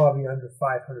we were probably under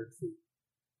 500 feet.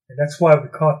 And that's why we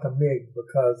caught the MiG,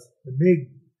 because the MiG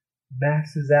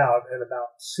maxes out at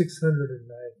about 690.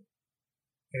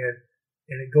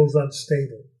 And it goes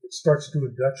unstable. It starts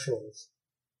doing Dutch rolls.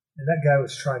 And that guy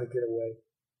was trying to get away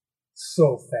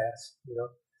so fast, you know.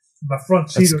 My front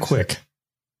seater. That's quick.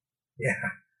 Yeah.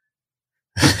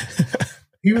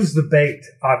 He was the bait,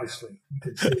 obviously. You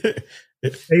could see.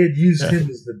 They had used him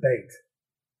as the bait.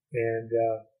 And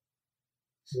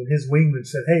when his wingman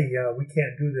said, hey, we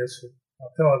can't do this,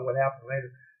 I'll tell you what happened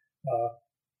later,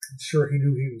 I'm sure he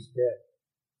knew he was dead.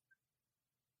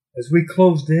 As we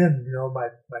closed in, you know,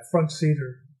 my front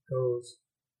seater goes,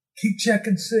 keep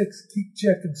checking 6, keep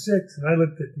checking 6. And I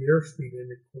looked at the airspeed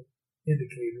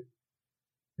indicator,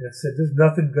 and I said, there's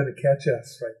nothing going to catch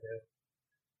us right now.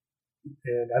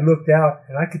 And I looked out,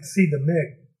 and I could see the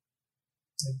MiG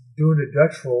doing the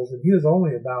Dutch rolls, and he was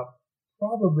only about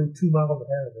probably 2 miles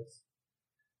ahead of us.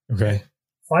 Okay.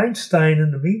 Feinstein,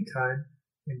 in the meantime,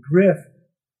 and Griff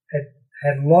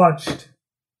had launched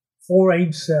 4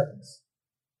 AIM-7s.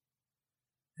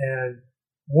 And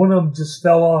one of them just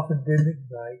fell off and didn't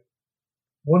ignite.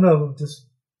 One of them just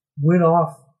went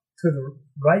off to the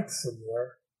right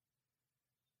somewhere.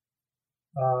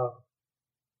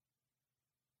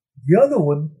 The other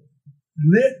one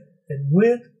lit and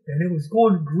went, and it was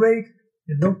going great,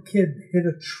 and no kid hit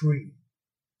a tree.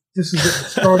 Just as it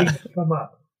was starting to come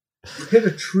up. It hit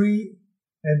a tree,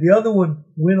 and the other one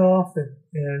went off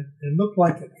and looked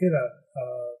like it hit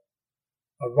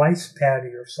a rice paddy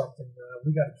or something.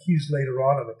 We got accused later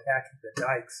on of attacking the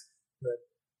dikes. But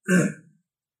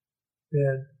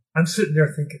then I'm sitting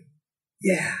there thinking,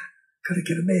 yeah, gonna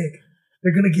get a MiG.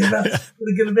 They're gonna get us.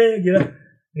 Gonna get a MiG, you know.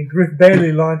 And Griff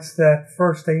Bailey launched that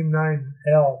first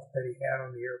AIM-9L that he had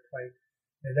on the airplane,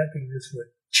 and that thing just went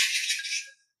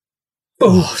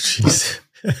boom. Oh, jeez.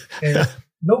 And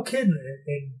no kidding,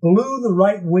 it blew the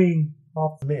right wing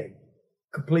off the MiG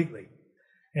completely.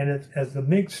 And as the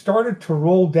MiG started to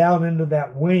roll down into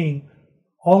that wing,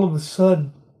 all of a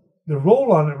sudden, the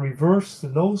roll on it reversed, the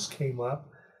nose came up,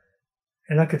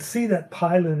 and I could see that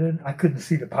pilot in. I couldn't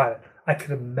see the pilot. I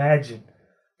could imagine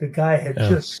the guy had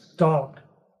just stomped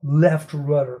left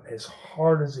rudder as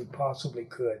hard as he possibly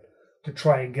could to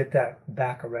try and get that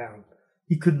back around.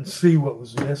 He couldn't see what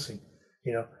was missing,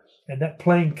 you know. And that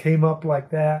plane came up like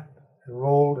that and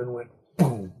rolled and went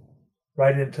boom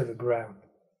right into the ground.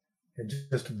 And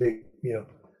just a big, you know,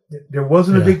 there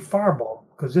wasn't a big fireball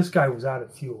because this guy was out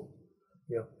of fuel.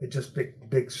 You know, it just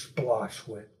big splosh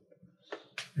went.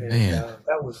 And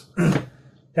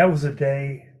that was a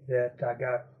day that I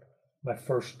got my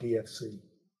first DFC.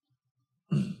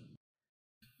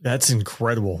 That's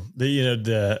incredible.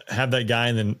 To have that guy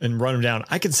and run him down.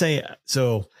 I could say,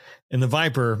 so in the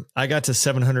Viper, I got to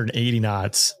 780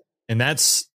 knots, and that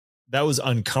was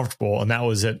uncomfortable, and that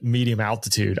was at medium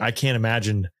altitude. I can't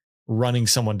imagine running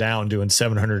someone down doing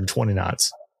 720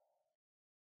 knots.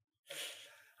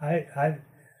 I've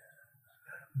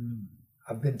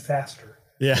been faster.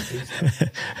 Yeah.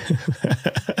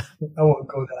 I won't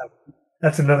go that.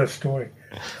 That's another story.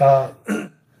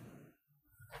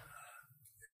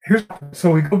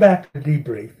 So we go back to the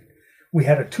debrief. We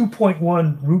had a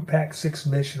 2.1 Root Pack 6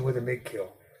 mission with a MiG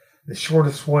kill, the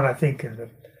shortest one I think in the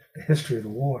history of the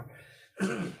war.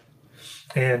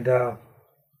 And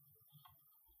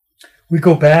we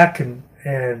go back and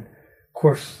of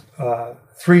course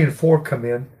 3 and 4 come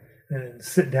in and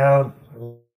sit down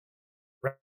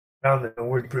around the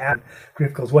word.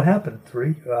 Griff goes, "What happened,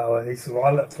 3?" He said, "Well,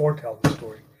 I let 4 tell the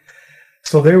story."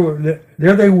 So they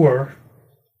were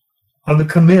on the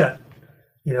commit,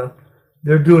 you know,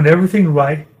 they're doing everything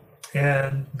right,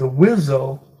 and the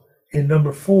Wizzo in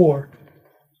number 4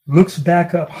 looks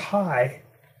back up high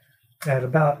at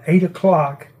about 8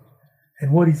 o'clock,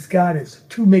 and what he's got is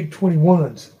 2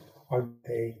 MiG-21s on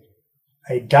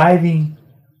a diving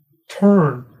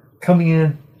turn coming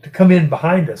in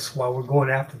behind us while we're going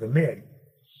after the MiG.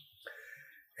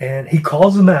 And he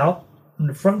calls them out, and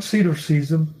the front seater sees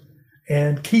them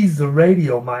and keys the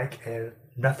radio mic, and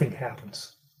nothing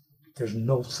happens. There's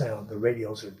no sound. The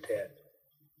radios are dead.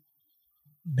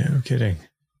 No kidding.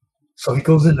 So he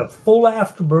goes into full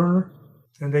afterburner,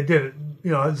 and they did it.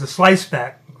 You know, it's a slice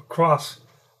back across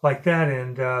like that,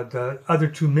 and the other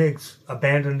 2 MiGs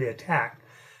abandoned the attack.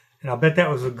 And I'll bet that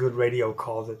was a good radio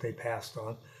call that they passed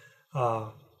on.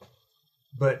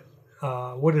 But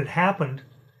what had happened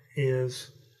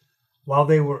is while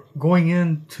they were going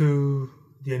into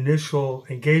the initial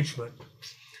engagement,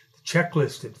 the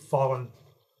checklist had fallen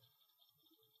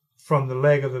from the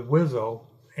leg of the Wizzo,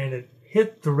 and it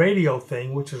hit the radio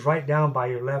thing, which is right down by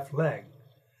your left leg.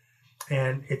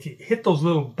 And if you hit those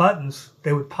little buttons,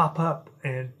 they would pop up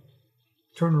and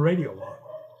turn the radio off.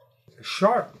 A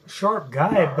sharp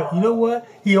guy, but you know what?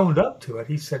 He owned up to it.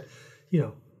 He said,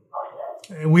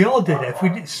 and we all did that. If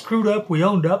we screwed up, we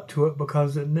owned up to it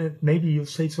because it meant maybe you'll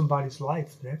save somebody's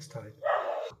life next time.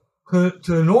 To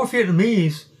the North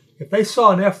Vietnamese, if they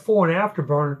saw an F4 and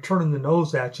afterburner turning the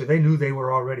nose at you, they knew they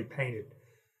were already painted,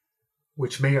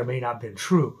 which may or may not have been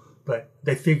true, but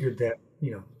they figured that,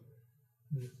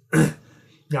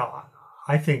 Now,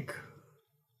 I think,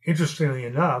 interestingly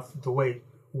enough, the way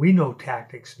we know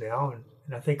tactics now,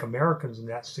 and I think Americans in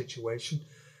that situation,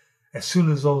 as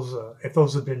soon as those, if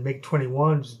those had been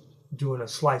MiG-21s doing a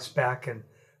slice back and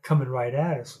coming right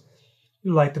at us,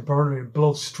 you light the burner and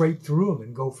blow straight through them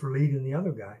and go for leading the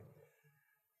other guy.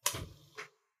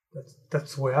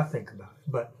 That's the way I think about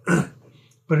it.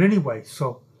 But anyway,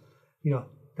 so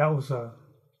that was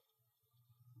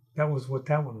what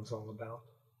that one was all about.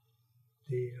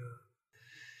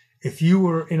 If you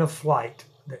were in a flight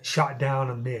that shot down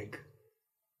a MiG,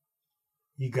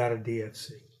 you got a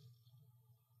DFC.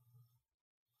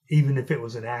 Even if it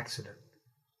was an accident.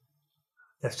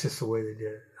 That's just the way they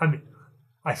did it. I mean,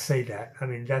 I say that. I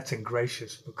mean, that's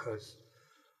ingracious because,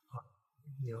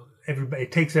 everybody,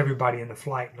 it takes everybody in the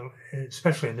flight,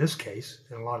 especially in this case,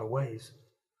 in a lot of ways,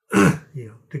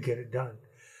 to get it done.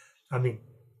 I mean,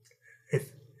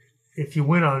 if you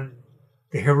went on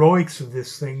the heroics of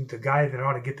this thing, the guy that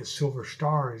ought to get the Silver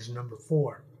Star is number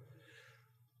 4,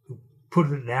 who put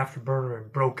it in afterburner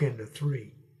and broke into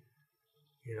 3.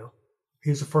 He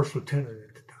was the first lieutenant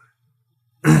at the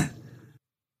time.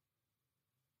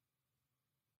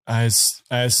 I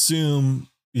assume,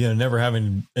 never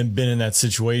having been in that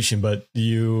situation, but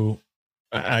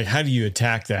how do you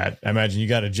attack that? I imagine you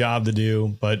got a job to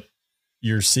do, but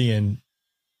you're seeing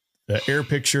the air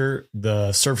picture,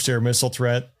 the surface-to-air missile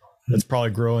threat that's probably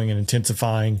growing and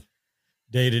intensifying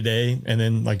day to day. And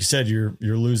then, like you said, you're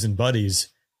losing buddies.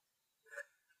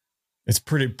 It's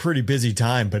pretty busy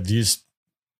time, but do you just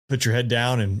put your head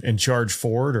down and charge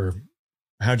forward, or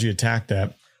how'd you attack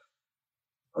that?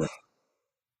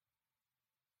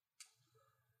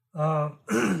 Well,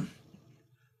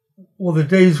 the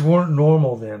days weren't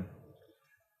normal then.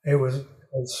 It was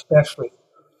especially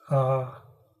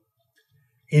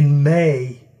in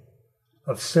May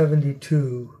of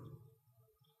 72,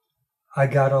 I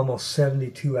got almost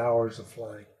 72 hours of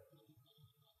flying.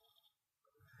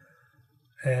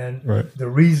 And right. The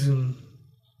reason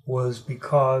was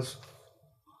because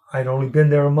I'd only been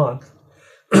there a month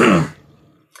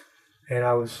and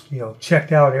I was,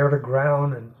 checked out air to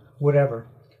ground and whatever.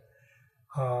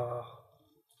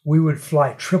 We would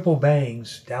fly triple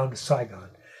bangs down to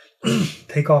Saigon,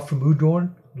 take off from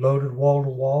Udorn, loaded wall to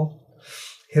wall,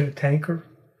 hit a tanker,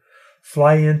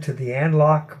 fly into the An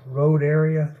Lac Road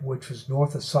area, which was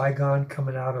north of Saigon,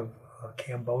 coming out of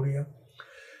Cambodia,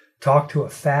 talk to a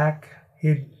FAC.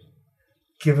 He'd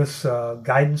give us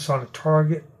guidance on a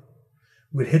target.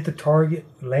 We'd hit the target,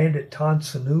 land at Tan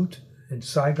Sanut in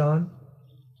Saigon.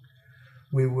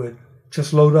 We would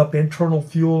just load up internal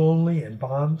fuel only and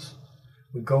bombs.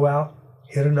 We'd go out,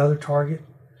 hit another target,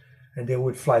 and then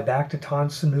we'd fly back to Tan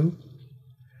Sanut,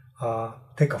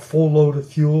 take a full load of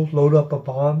fuel, load up of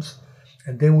bombs,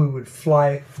 and then we would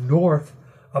fly north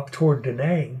up toward Da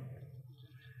Nang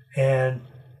and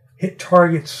hit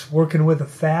targets working with a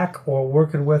FAC or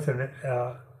working with an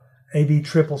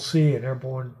ABCCC, an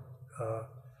airborne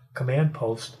command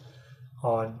post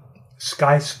on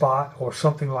Sky Spot or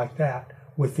something like that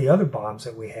with the other bombs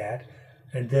that we had,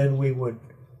 and then we would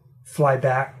fly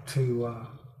back to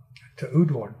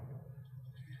Udorn,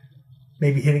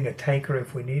 maybe hitting a tanker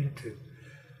if we needed to.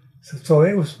 So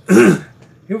it was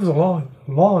it was a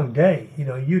long day.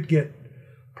 You'd get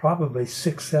probably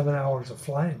 6-7 hours of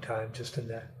flying time just in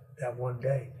that one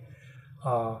day,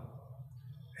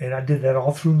 and I did that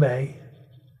all through May.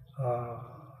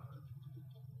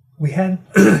 We hadn't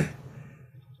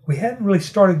really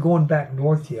started going back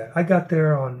north yet. I got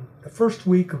there on the first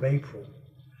week of April,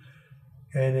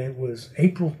 and it was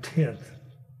April 10th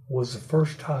was the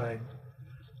first time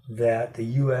that the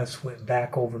U.S. went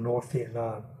back over North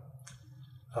Vietnam,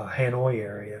 Hanoi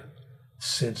area,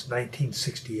 since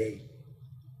 1968.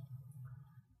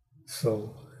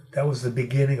 So that was the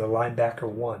beginning of Linebacker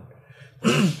 1.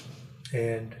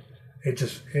 And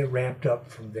it ramped up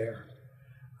from there.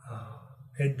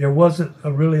 There wasn't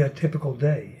really a typical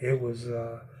day. It was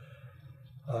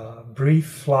brief,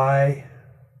 fly,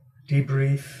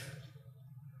 debrief,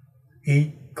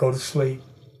 eat, go to sleep,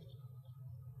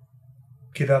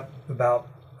 get up about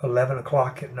 11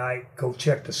 o'clock at night, go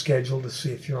check the schedule to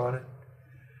see if you're on it,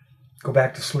 go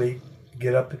back to sleep,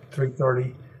 get up at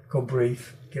 3:30, go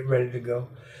brief, get ready to go.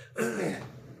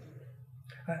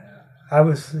 I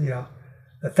was,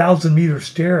 1,000-meter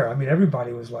stare. I mean,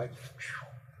 everybody was like,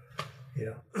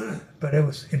 but it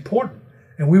was important.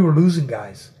 And we were losing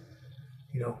guys.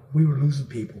 We were losing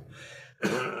people.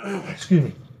 Excuse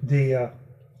me.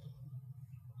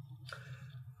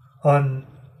 On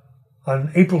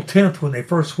April 10th, when they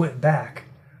first went back,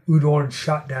 Udorn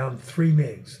shot down 3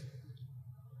 MiGs.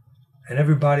 And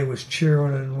everybody was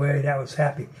cheering and way. That was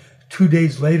happy. 2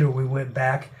 days later, we went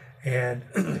back, and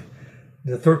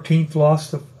the 13th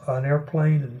lost an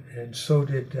airplane, and so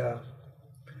did the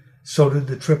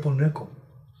Triple Nickel.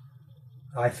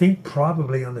 I think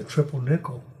probably on the Triple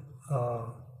Nickel,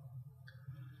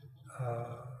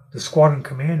 the squadron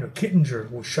commander, Kittinger,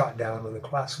 was shot down with a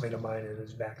classmate of mine in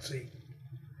his back seat.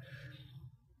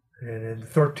 And in the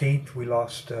 13th, we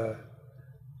lost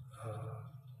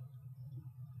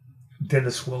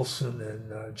Dennis Wilson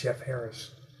and Jeff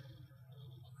Harris.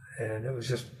 And it was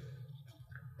just,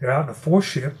 they're out in a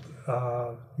 4-ship,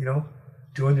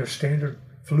 doing their standard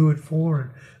fluid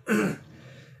 4 and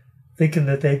thinking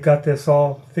that they've got this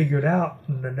all figured out.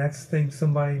 And the next thing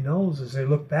somebody knows is they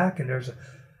look back and there's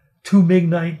 2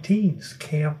 MiG-19s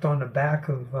camped on the back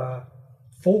of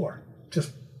 4,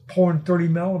 just pouring 30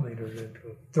 millimeters into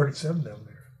a 37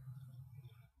 millimeter.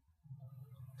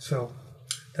 So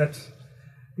that's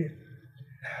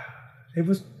it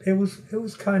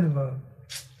was kind of a,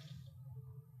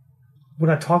 when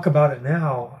I talk about it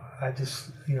now, I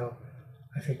just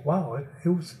I think, wow, it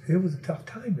was a tough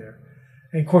time there.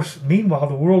 And of course, meanwhile,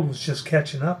 the world was just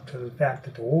catching up to the fact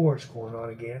that the war is going on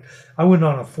again. I went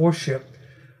on a 4-ship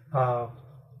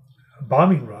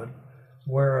bombing run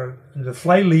where the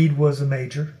flight lead was a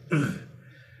major,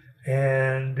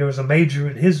 and there was a major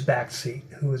in his back seat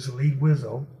who was the lead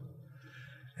wizzo,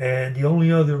 and the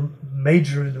only other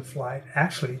major in the flight,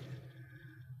 actually,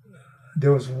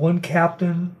 there was one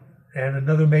captain and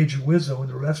another major wizzo, and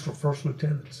the rest were first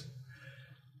lieutenants.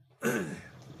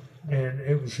 And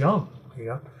it was young,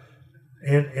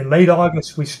 And in late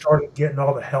August, we started getting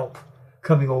all the help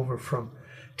coming over from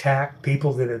TAC,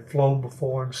 people that had flown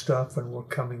before and stuff, and were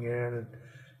coming in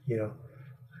and,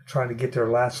 trying to get their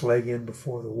last leg in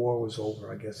before the war was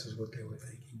over, I guess is what they were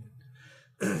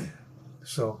thinking.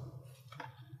 So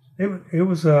it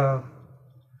was,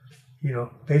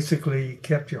 basically you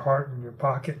kept your heart in your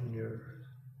pocket and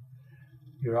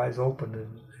your eyes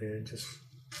open and just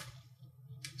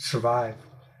survive.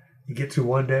 You get through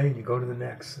one day and you go to the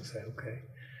next and say, okay.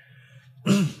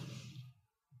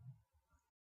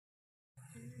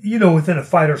 Within a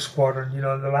fighter squadron,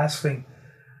 the last thing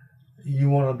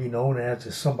you want to be known as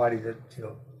is somebody that,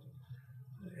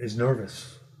 is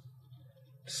nervous.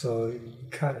 So you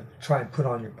kind of try and put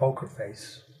on your poker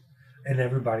face, and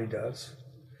everybody does.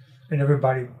 And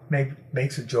everybody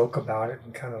makes a joke about it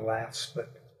and kind of laughs,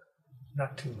 but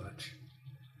not too much.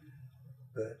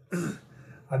 But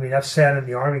I mean, I've sat in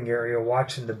the arming area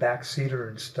watching the backseater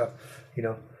and stuff,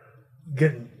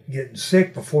 getting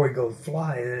sick before he goes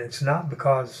fly. And it's not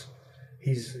because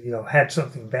he's, had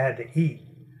something bad to eat.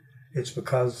 It's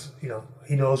because,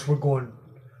 he knows we're going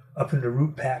up into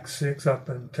Route Pack 6, up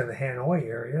into the Hanoi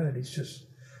area, and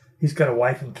he's got a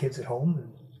wife and kids at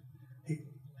home, and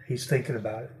he's thinking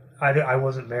about it. I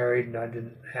wasn't married, and I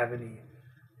didn't have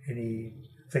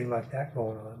anything like that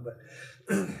going on, but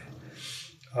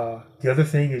the other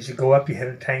thing is you go up, you hit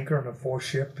a tanker on a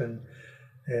 4-ship, and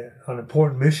on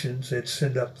important missions, they'd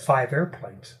send up 5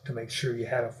 airplanes to make sure you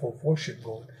had a full 4-ship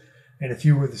going. And if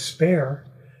you were the spare,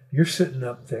 you're sitting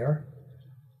up there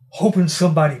hoping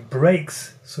somebody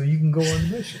breaks so you can go on the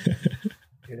mission,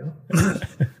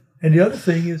 And the other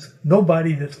thing is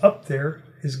nobody that's up there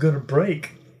is going to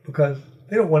break because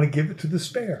they don't want to give it to the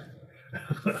spare.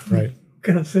 Right. What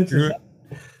kind of sense is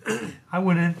that? I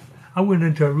went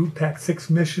into a Route Pack 6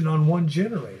 mission on 1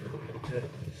 generator,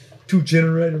 2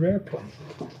 generator airplane.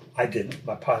 I didn't.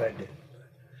 My pilot did.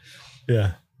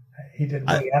 Yeah. He didn't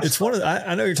really ask. It's one of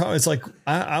I know you're talking. It's like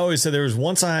I always said. There was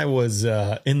once I was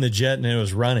in the jet and it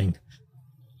was running.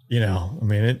 I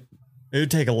mean it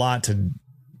would take a lot to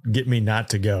get me not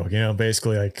to go.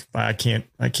 Basically like I can't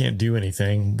do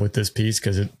anything with this piece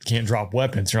because it can't drop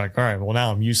weapons. You're like, all right, well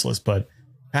now I'm useless. But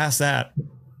past that,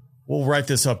 we'll write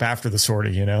this up after the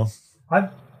sortie. You know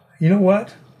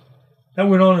what? That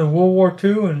went on in World War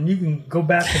II, and you can go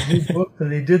back and read books,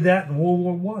 and they did that in World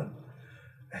War One.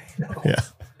 Yeah.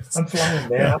 I'm flying,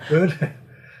 man. Yeah. I'm good.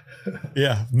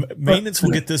 Yeah. Maintenance will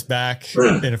get this back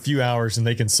in a few hours and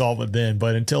they can solve it then.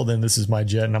 But until then, this is my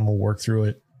jet and I'm going to work through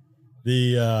it.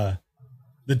 The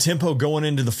tempo going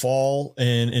into the fall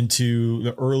and into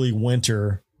the early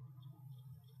winter,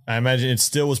 I imagine it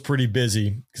still was pretty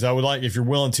busy because I would like, if you're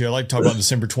willing to, I'd like to talk about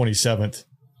December 27th.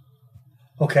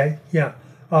 Okay, yeah.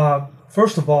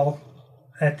 First of all,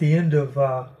 at the end of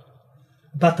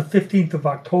about the 15th of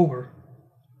October,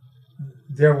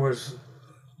 there was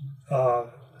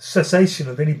cessation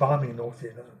of any bombing in North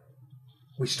Vietnam.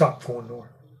 We stopped going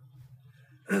north.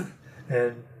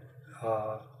 And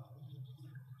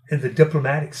in the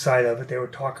diplomatic side of it, they were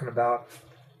talking about,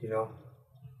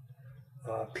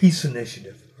 peace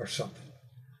initiative or something.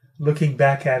 Looking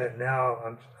back at it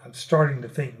now, I'm starting to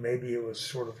think maybe it was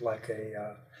sort of like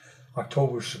a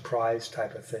October surprise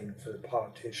type of thing for the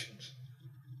politicians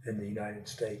in the United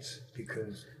States,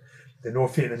 because the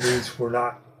North Vietnamese were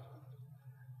not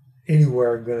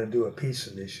anywhere going to do a peace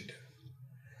initiative.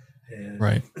 And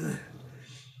right.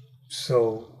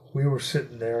 So we were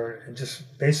sitting there and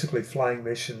just basically flying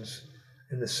missions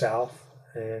in the South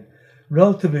and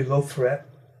relatively low threat,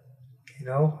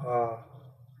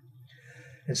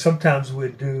 and sometimes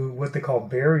we'd do what they call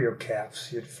barrier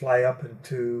caps. You'd fly up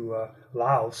into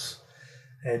Laos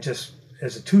and just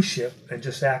as a two-ship and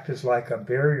just act as like a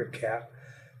barrier cap,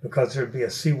 because there'd be a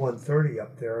C-130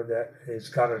 up there that has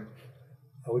got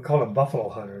we call them buffalo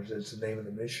hunters is the name of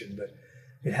the mission, but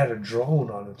it had a drone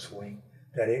on its wing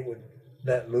that it would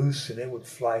let loose and it would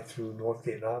fly through North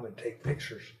Vietnam and take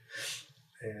pictures.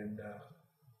 And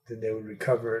then they would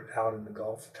recover it out in the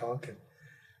Gulf of Tonkin.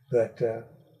 But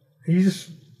you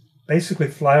just basically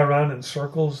fly around in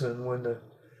circles, and when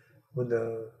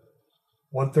the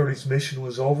 130's mission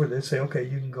was over, they'd say, okay,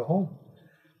 you can go home.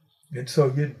 And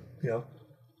so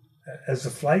as the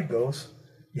flight goes,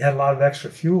 you had a lot of extra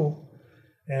fuel,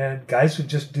 and guys would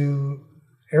just do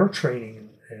air training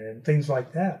and things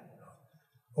like that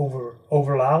over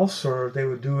Laos, or they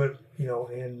would do it,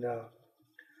 in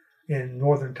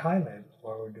northern Thailand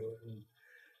while we're doing it.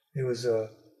 And it was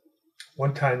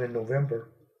one time in November,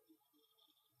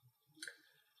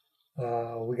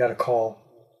 we got a call.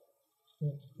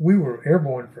 We were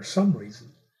airborne for some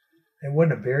reason. It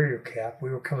wasn't a barrier cap.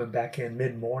 We were coming back in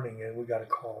mid-morning, and we got a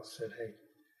call that said, hey,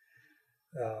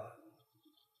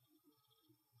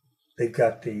 they've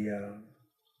got the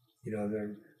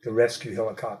rescue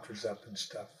helicopters up and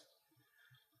stuff.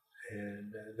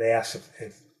 And they asked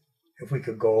if we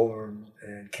could go over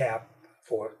and cap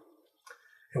for it.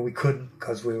 And we couldn't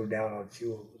because we were down on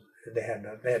fuel. And they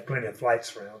had plenty of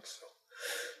flights around. So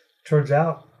turns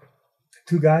out,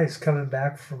 two guys coming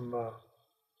back from a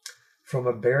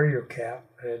barrier cap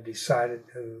had decided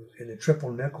to, in the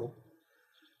triple nickel,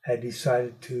 had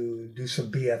decided to do some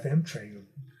BFM training.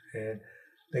 And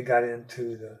they got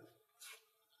into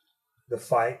the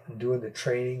fight and doing the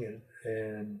training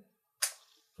and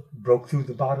broke through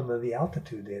the bottom of the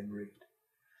altitude they had reached.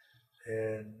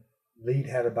 And lead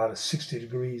had about a 60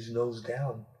 degrees nose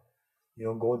down,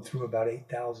 going through about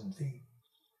 8,000 feet.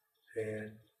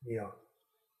 And,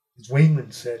 his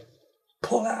wingman said,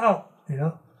 pull out,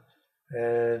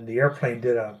 and the airplane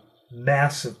did a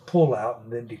massive pull out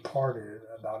and then departed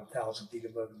at about 1,000 feet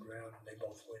above the ground, and they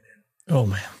both went in. Oh,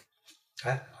 man.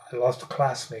 I lost a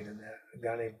classmate in that, a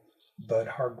guy named Bud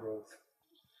Hargrove.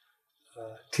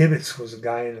 Tibbetts was a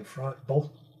guy in the front. Both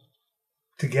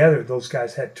together, those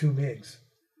guys had 2 MiGs.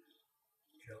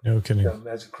 No kidding.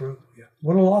 As a crew. Yeah.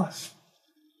 What a loss.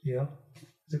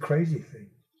 It's a crazy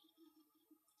thing.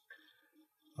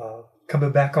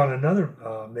 Coming back on another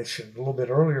mission a little bit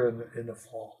earlier in the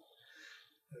fall,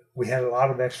 we had a lot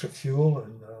of extra fuel,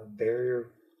 and barrier,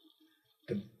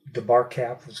 the bar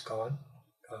cap was gone.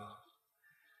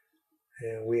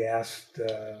 And we asked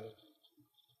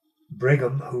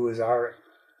Brigham, who is our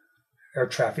air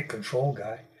traffic control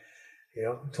guy,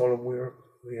 told him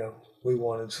we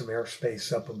wanted some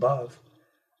airspace up above.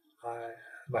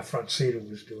 My front seater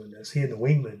was doing this. He and the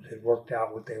wingman had worked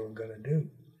out what they were going to do.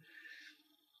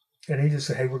 And he just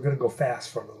said, hey, we're going to go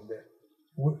fast for a little bit.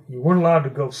 You weren't allowed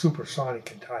to go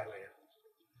supersonic in Thailand.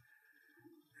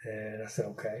 And I said,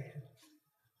 okay.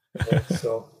 And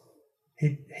so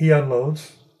he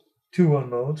unloads, 2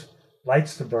 unloads,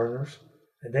 lights the burners,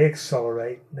 and they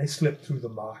accelerate, and they slip through the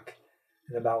Mach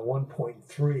in about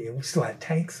 1.3, and we still had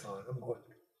tanks on. I'm going,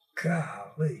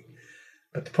 golly.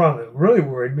 But the problem that really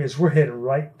worried me is we're heading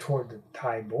right toward the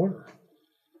Thai border.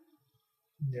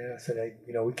 Yeah, I said, hey,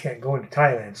 we can't go into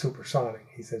Thailand supersonic.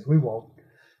 He says, we won't.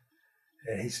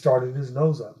 And he started his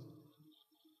nose up.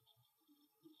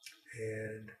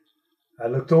 And I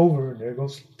looked over, and there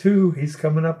goes 2. He's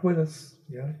coming up with us.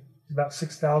 He's about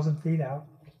 6,000 feet out.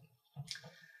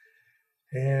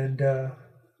 And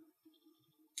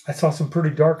I saw some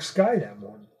pretty dark sky that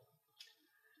morning.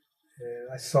 And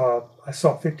I saw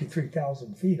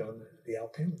 53,000 feet on the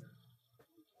altimeter.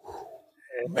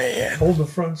 And Man. I told the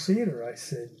front seater, I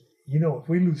said, if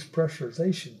we lose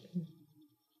pressurization,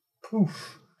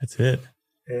 poof. That's it.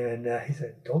 And he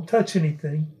said, don't touch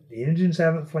anything. The engines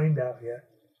haven't flamed out yet.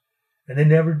 And they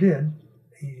never did.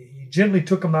 He gently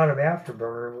took them out of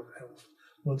afterburner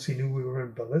once he knew we were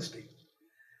in ballistic.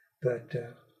 But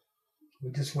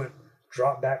we just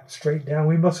dropped back straight down.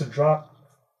 We must have dropped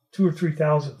 2,000 or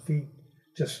 3,000 feet,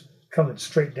 just coming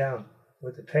straight down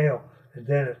with the tail. And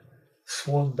then it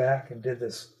swung back and did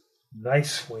this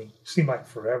nice swing. It seemed like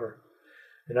forever.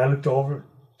 And I looked over,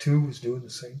 2 was doing the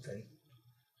same thing.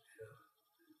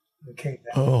 It came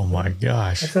back. Oh my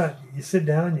gosh. I thought, you sit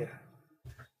down, you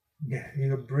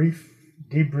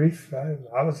debrief.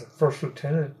 I was a first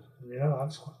lieutenant, I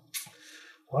was going,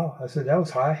 wow. I said, that was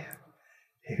high.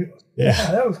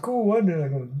 Yeah, that was cool, wasn't it? I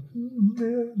go,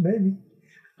 yeah, maybe.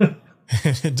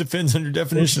 It depends on your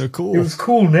definition of cool. It was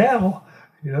cool now,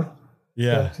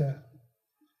 Yeah. But,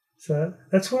 so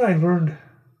that's when I learned.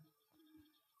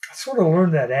 I sort of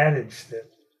learned that adage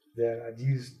that I've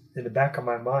used in the back of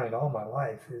my mind all my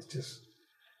life.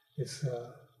 It's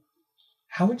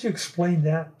how would you explain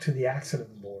that to the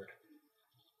accident board?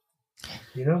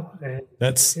 And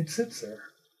it sits there.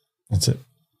 That's it.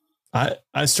 I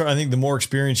think the more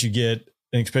experience you get,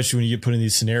 and especially when you get put in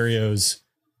these scenarios,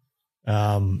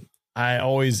 I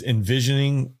always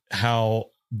envisioning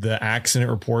how the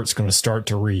accident report's going to start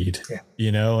to read,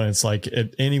 and it's like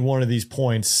at any one of these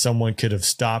points, someone could have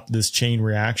stopped this chain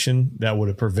reaction that would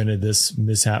have prevented this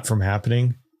mishap from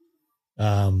happening.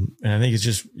 And I think it's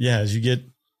just, as you get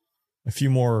a few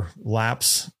more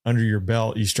laps under your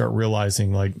belt, you start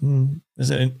realizing like, and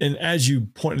as you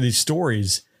point to these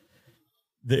stories,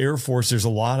 the Air Force, there's a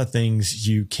lot of things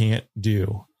you can't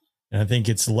do. And I think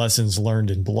it's lessons learned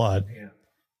in blood. Yeah.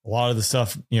 A lot of the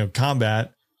stuff,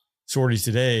 combat sorties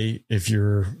today, if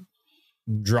you're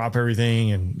drop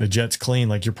everything and the jet's clean,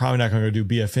 like you're probably not going to go do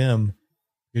BFM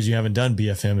because you haven't done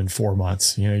BFM in 4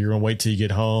 months. You're going to wait till you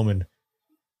get home and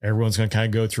everyone's going to kind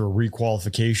of go through a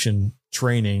requalification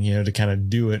training, to kind of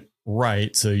do it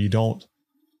right. So you don't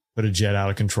put a jet out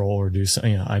of control or do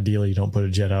something. Ideally you don't put a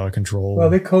jet out of control. Well,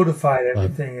 they codified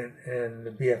everything in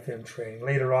the BFM training.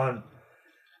 Later on,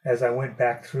 as I went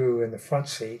back through in the front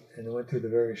seat and I went through the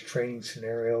various training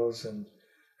scenarios and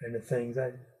the things,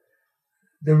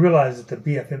 they realized that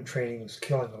the BFM training was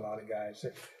killing a lot of guys.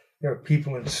 There were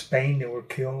people in Spain that were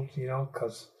killed,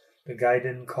 because the guy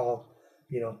didn't call,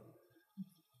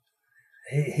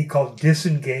 he called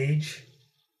disengage,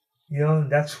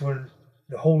 and that's when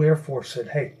the whole Air Force said,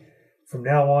 hey, from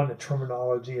now on, the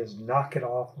terminology is knock it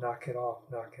off, knock it off,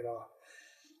 knock it off.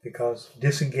 Because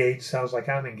disengage sounds like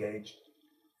I'm engaged.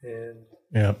 And,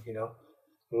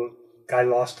 guy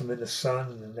lost him in the sun,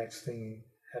 and the next thing he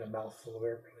had a mouthful of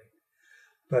airplane.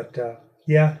 But,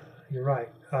 you're right.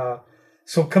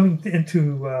 So coming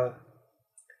into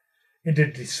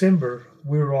December,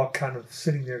 we were all kind of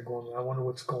sitting there going, I wonder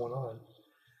what's going on.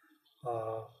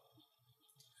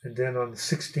 And then on the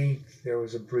 16th, there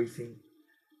was a briefing.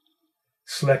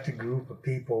 Selected group of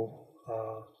people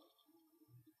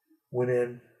went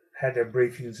in, had their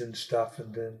briefings and stuff,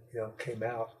 and then, came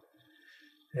out.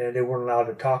 And they weren't allowed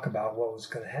to talk about what was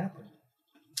going to happen.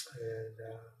 And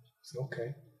I said,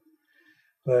 okay.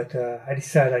 But I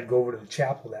decided I'd go over to the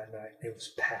chapel that night. It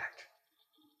was packed.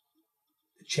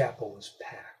 The chapel was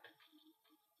packed.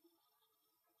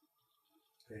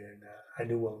 And I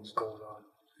knew what was going on.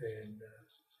 And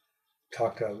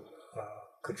talked to a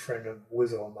good friend of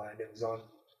Wizzo of mine that was on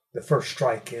the first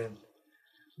strike in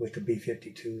with the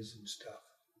B-52s and stuff.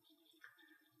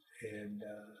 And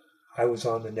I was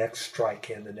on the next strike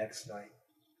in the next night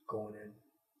going in.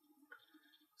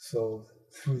 So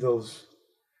through those,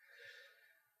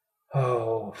 it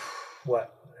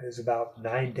was about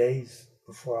 9 days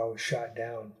before I was shot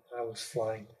down. I was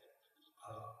flying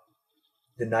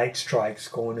the night strikes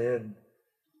going in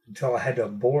until I had to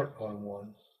abort on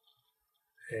one.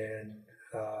 And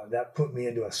that put me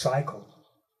into a cycle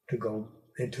to go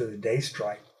into the day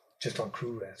strike just on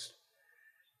crew rest.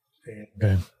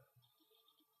 And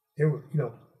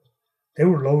they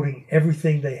were loading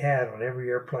everything they had on every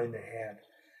airplane they had.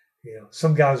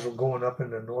 Some guys were going up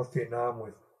into North Vietnam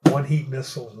with one heat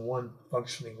missile and one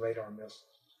functioning radar missile.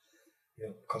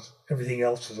 Because everything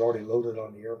else was already loaded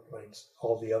on the airplanes,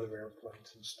 all the other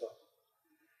airplanes and stuff.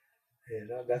 And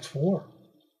that's war.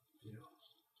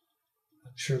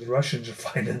 I'm sure the Russians are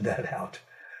finding that out.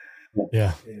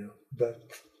 Yeah. But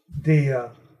the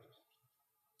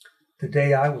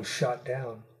day I was shot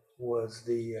down was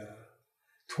the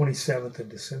 27th of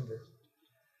December.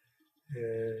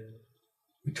 And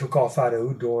we took off out of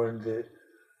Udor, and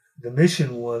the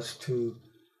mission was to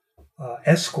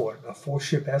escort, a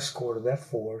 4-ship escort of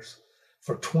F-4s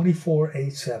for 24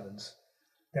 A-7s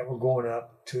that were going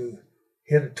up to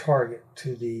hit a target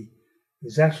it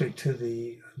was actually to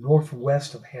the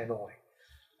northwest of Hanoi,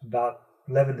 about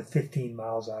 11 to 15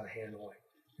 miles out of Hanoi.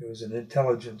 It was an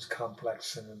intelligence complex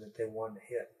center that they wanted to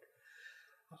hit.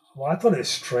 Well, I thought it was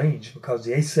strange because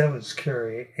the A-7s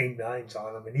carry A-9s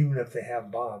on them, and even if they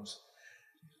have bombs,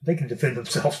 they can defend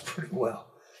themselves pretty well.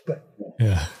 But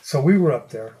Yeah. so we were up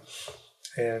there,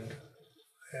 and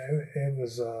it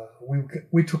was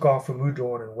we took off from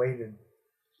Udorn and waited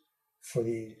for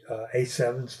the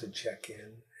A-7s to check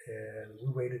in, and we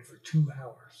waited for 2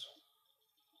 hours.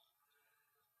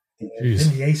 And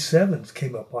then the A-7s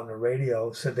came up on the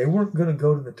radio, said they weren't going to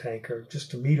go to the tanker,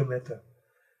 just to meet them at the,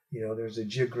 there's a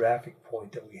geographic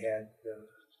point that we had,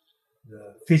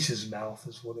 the fish's mouth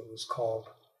is what it was called,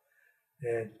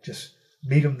 and just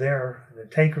meet them there. And the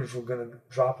tankers were going to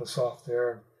drop us off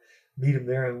there, meet them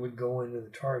there, and we'd go into the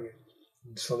target.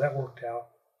 And so that worked out.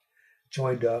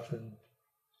 Joined up, and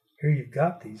here you've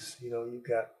got these, you've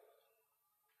got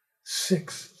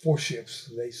 4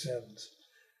 ships of A-7s.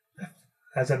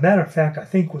 As a matter of fact, I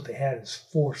think what they had is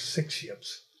 4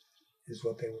 6-ships is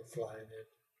what they were flying in.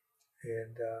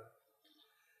 And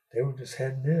they were just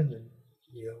heading in, and,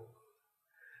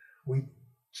 we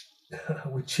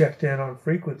checked in on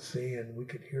frequency, and we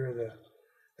could hear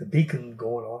the beacon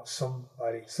going off. Some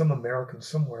American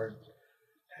somewhere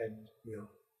had,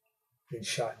 been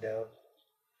shot down.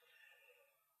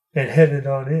 And headed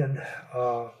on in,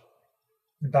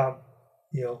 about,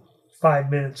 5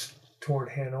 minutes toward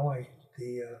Hanoi.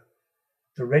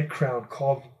 The Red Crown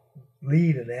called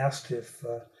lead and asked if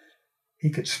he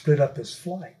could split up his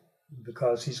flight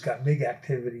because he's got MiG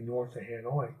activity north of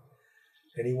Hanoi,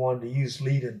 and he wanted to use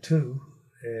lead and 2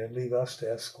 and leave us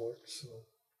to escort. So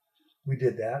we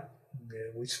did that,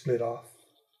 and we split up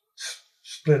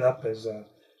as a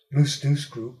loose deuce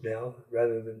group now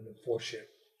rather than the 4-ship.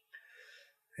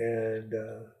 And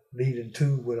lead and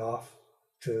 2 went off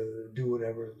to do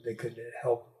whatever they could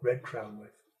help Red Crown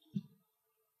with.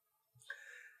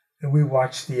 And we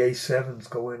watched the A-7s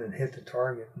go in and hit the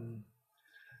target. And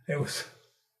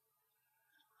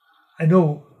I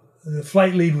know the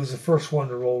flight lead was the first one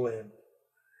to roll in.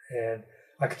 And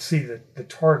I could see that the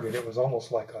target, it was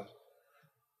almost like a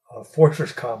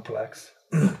fortress complex.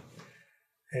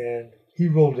 And he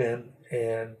rolled in,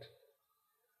 and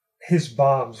his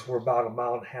bombs were about 1.5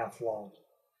 miles long.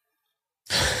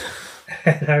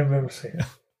 And I remember saying,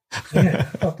 man, I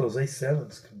thought those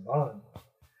A-7s could bomb.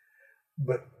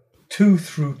 But 2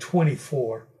 through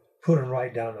 24 put them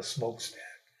right down the smokestack.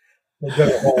 They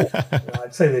dug a hole.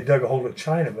 I'd say they dug a hole to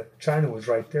China, but China was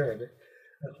right there.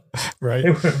 Right.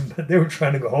 They were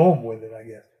trying to go home with it, I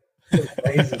guess. It was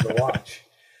amazing to watch.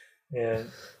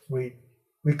 And we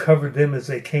covered them as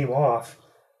they came off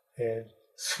and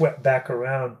swept back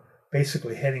around,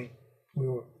 basically heading.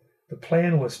 The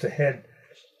plan was to head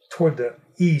toward the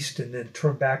east and then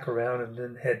turn back around and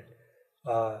then head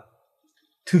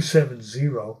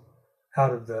 270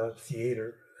 out of the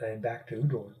theater and back to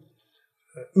Udorn.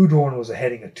 Udorn was a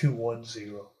heading of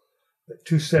 210, but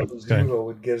 270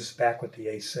 would get us back with the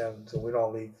A-7s, and we'd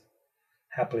all leave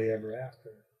happily ever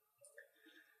after.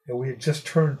 And we had just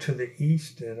turned to the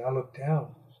east, and I looked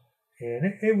down, and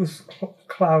it was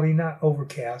cloudy, not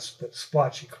overcast, but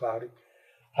splotchy cloudy.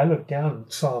 I looked down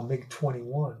and saw a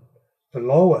MiG-21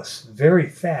 below us, very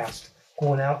fast,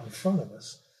 going out in front of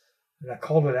us. And I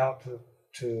called it out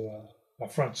to my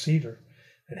front seater,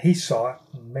 and he saw it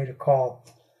and made a call,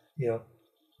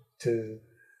 to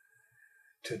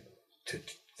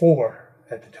 4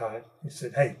 at the time. He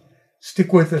said, "Hey,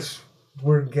 stick with us.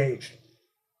 We're engaged.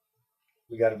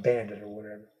 We got a bandit or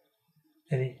whatever."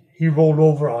 And he rolled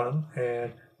over on him,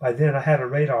 and by then I had a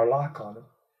radar lock on him,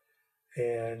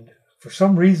 and for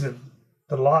some reason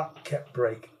the lock kept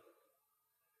breaking,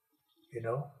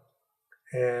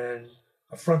 and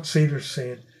a front seater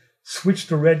saying, "Switch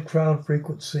to Red Crown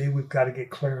frequency, we've got to get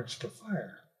clearance to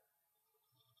fire."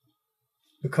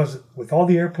 Because with all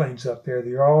the airplanes up there,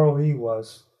 the ROE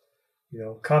was,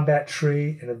 combat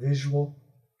tree and a visual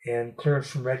and clearance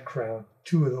from Red Crown.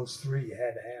 2 of those 3 you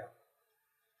had to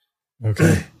have.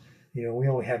 Okay. We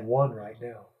only had 1 right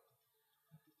now.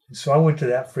 And so I went to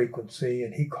that frequency,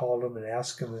 and he called them and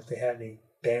asked them if they had any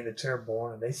bandits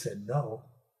airborne, and they said no.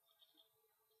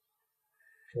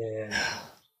 And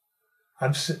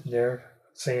I'm sitting there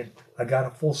saying, I got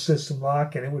a full system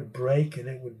lock, and it would break, and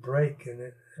it would break.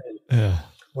 And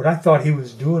what I thought he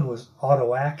was doing was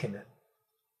auto-acking it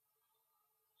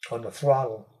on the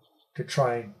throttle to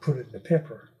try and put it in the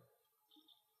pipper.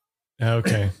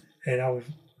 Okay. And I was,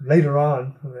 later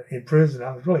on in prison,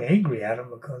 I was really angry at him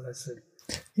because I said,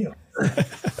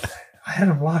 I had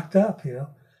him locked up,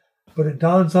 but it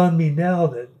dawns on me now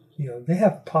that, they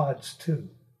have pods too.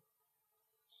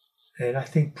 And I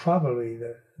think probably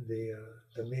the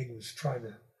MiG was trying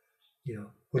to,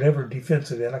 whatever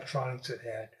defensive electronics it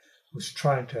had, was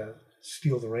trying to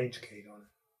steal the range gate on it.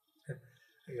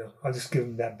 And, I'll just give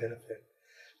him that benefit.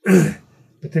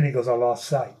 But then he goes, I lost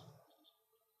sight.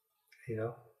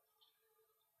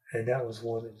 And that was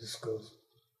one that just goes,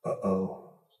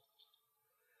 uh-oh.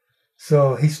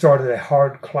 So he started a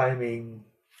hard climbing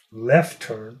left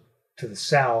turn to the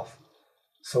south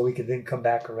so we could then come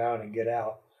back around and get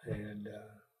out. And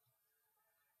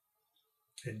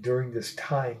during this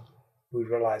time, we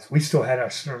realized we still had our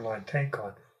centerline tank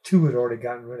on. 2 had already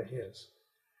gotten rid of his.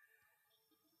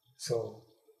 So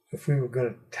if we were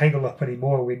going to tangle up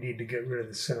anymore, we need to get rid of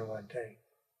the centerline tank.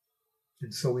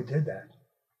 And so we did that.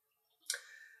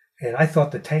 And I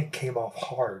thought the tank came off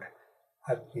hard.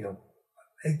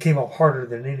 It came off harder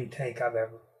than any tank I've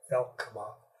ever felt come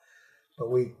off. But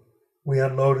we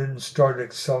unloaded and started to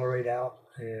accelerate out.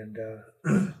 And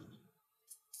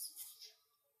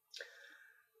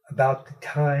about the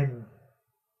time,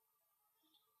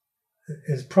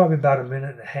 it's probably about a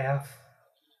minute and a half,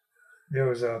 there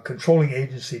was a controlling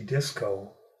agency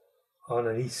disco on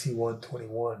an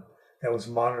EC-121 that was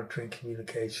monitoring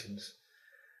communications.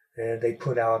 And they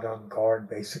put out on guard,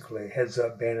 basically, heads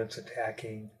up, bandits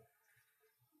attacking,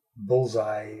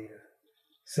 bullseye,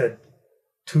 said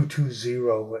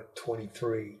 220 at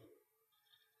 23.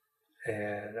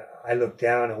 And I looked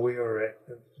down and we were at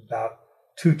about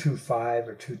 225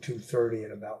 or 2230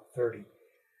 at about 30.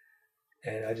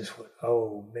 And I just went,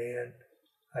 oh man.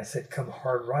 I said, come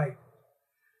hard right.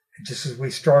 And just as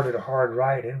we started a hard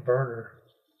right in burner,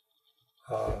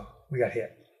 we got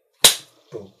hit.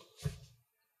 Boom.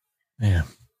 Yeah.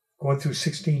 Going through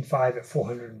 16.5 at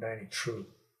 490 true.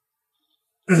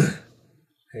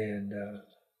 And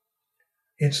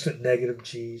instant negative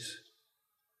G's.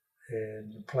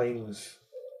 And the plane was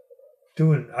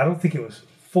doing, I don't think it was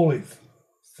fully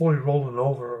rolling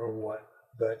over or what,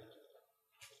 but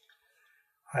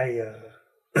I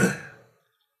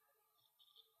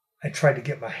tried to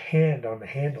get my hand on the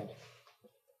handle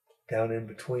down in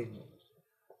between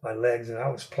my legs, and I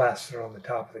was plastered on the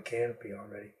top of the canopy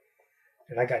already.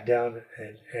 And I got down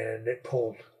and it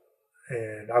pulled,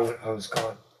 and I was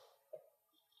gone.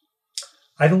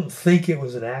 I don't think it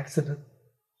was an accident.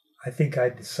 I think I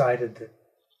decided that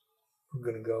I'm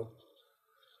going to go.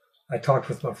 I talked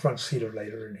with my front seater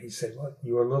later, and he said, well,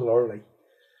 you were a little early.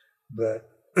 But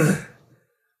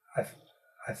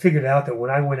I figured out that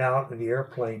when I went out in the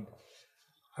airplane,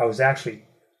 I was actually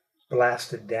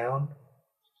blasted down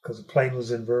because the plane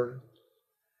was inverted.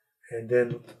 And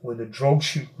then when the drogue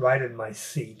chute righted my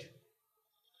seat,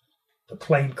 the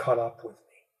plane caught up with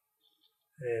me.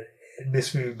 And it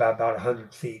missed me by about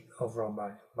 100 feet over on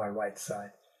my right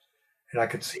side. And I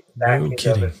could see the back end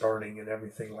of it burning and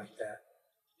everything like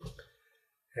that.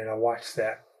 And I watched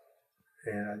that,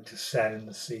 and I just sat in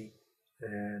the seat,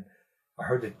 and I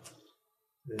heard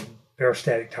the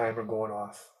barostatic timer going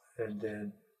off, and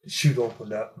then the chute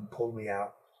opened up and pulled me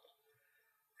out.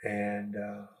 And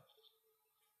I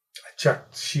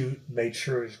checked the chute, made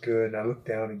sure it was good, and I looked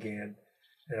down again,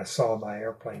 and I saw my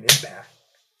airplane impact,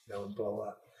 and blow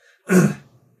up.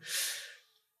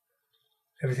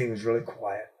 Everything was really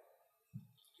quiet,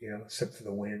 except for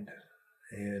the wind.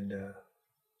 And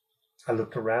I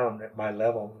looked around at my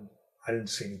level, and I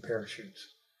didn't see any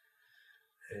parachutes.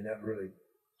 And that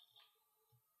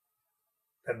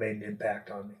made an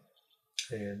impact on me.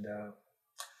 And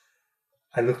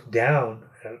I looked down,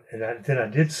 and then I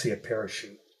did see a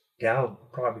parachute down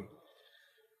probably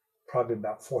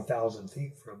about 4,000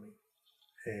 feet from me.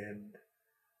 And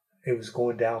it was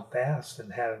going down fast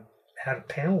and had a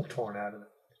panel torn out of it.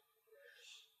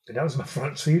 And that was my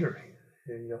front seater.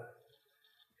 And,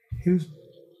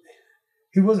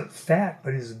 he wasn't fat,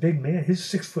 but he was a big man. He's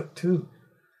 6'2".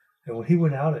 And when he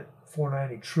went out at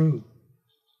 490 true,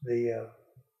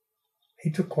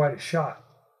 he took quite a shot.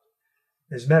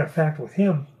 As a matter of fact, with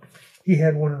him, he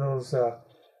had one of those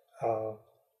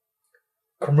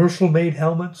commercial-made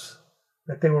helmets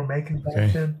that they were making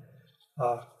back then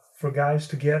for guys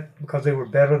to get because they were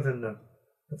better than the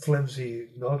flimsy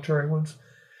military ones.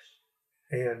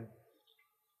 And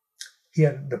he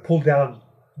had the pull-down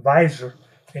visor,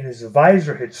 and his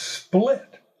visor had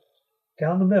split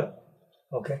down the middle,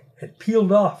 and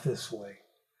peeled off this way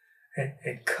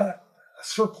and cut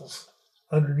circles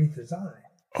underneath his eye.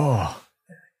 Oh,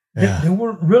 yeah. They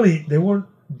weren't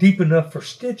deep enough for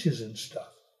stitches and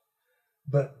stuff.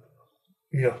 But,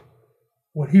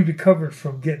 when he recovered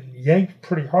from getting yanked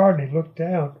pretty hard and he looked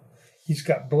down, he's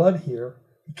got blood here.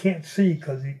 He can't see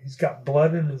because he's got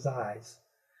blood in his eyes,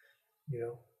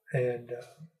 And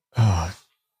Oh,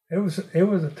 it was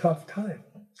a tough time.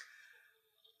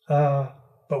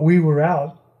 But we were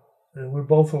out, and we're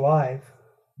both alive.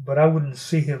 But I wouldn't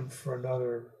see him for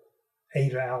another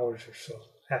 8 hours or so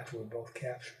after we were both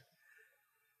captured.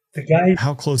 The guy.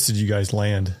 how close did you guys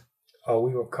land? Oh,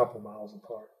 we were a couple miles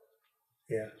apart.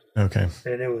 Yeah. Okay.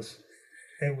 And it was.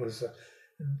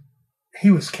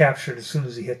 He was captured as soon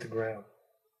as he hit the ground.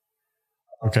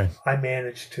 Okay. I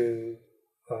managed to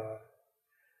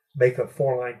make a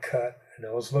 4-line cut, and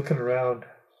I was looking around.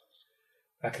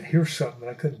 I could hear something, and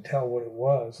I couldn't tell what it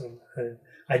was. And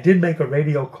I did make a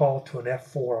radio call to an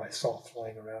F4 I saw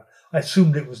flying around. I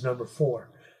assumed it was number 4.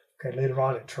 Okay, later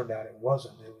on it turned out it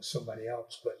wasn't. It was somebody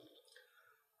else. But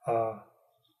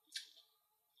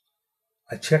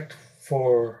I checked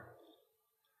for,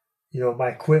 my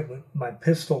equipment, my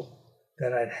pistol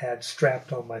that I'd had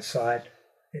strapped on my side.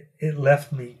 It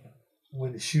left me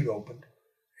when the chute opened.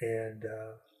 And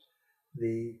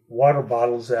the water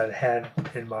bottles that I had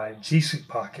in my G-suit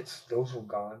pockets, those were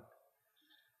gone.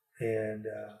 And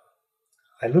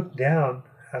I looked down.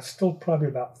 I was still probably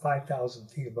about 5,000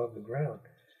 feet above the ground.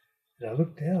 And I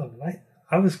looked down, and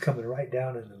I was coming right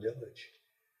down in the village.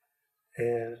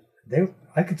 And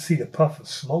I could see the puff of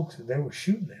smoke that they were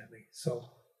shooting at me.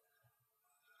 So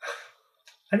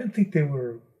I didn't think they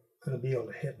were going to be able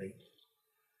to hit me.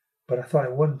 But I thought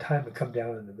it wasn't time to come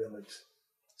down in the village.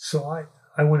 So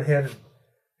I went ahead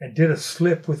and did a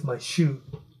slip with my chute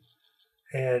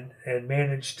and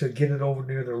managed to get it over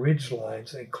near the ridge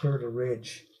lines and clear the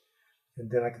ridge. And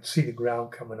then I could see the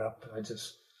ground coming up. And I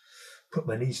just put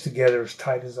my knees together as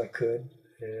tight as I could.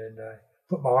 And I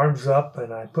put my arms up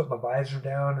and I put my visor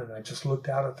down and I just looked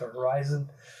out at the horizon.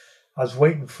 I was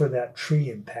waiting for that tree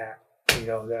impact, that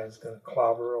I was going to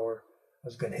clobber, or I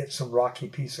was going to hit some rocky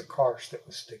piece of karst that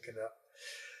was sticking up.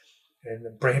 And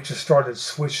the branches started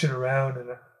swishing around, and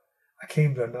I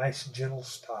came to a nice gentle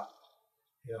stop,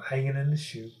 hanging in the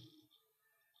chute.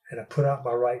 And I put out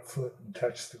my right foot and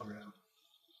touched the ground.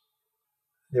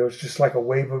 There was just like a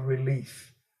wave of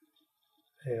relief.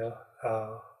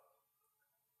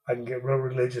 I can get real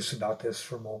religious about this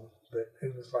for a moment, but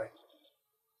it was like,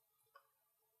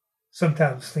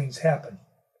 sometimes things happen,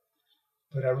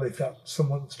 but I really felt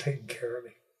someone was taking care of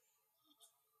me.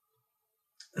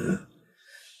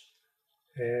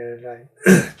 And I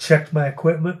checked my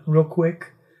equipment real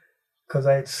quick because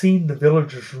I had seen the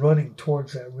villagers running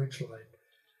towards that ridgeline,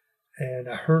 and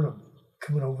I heard them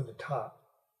coming over the top.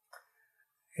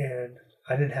 And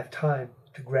I didn't have time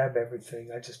to grab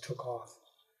everything. I just took off.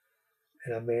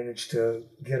 And I managed to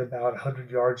get about 100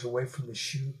 yards away from the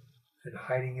chute and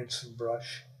hiding in some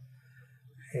brush.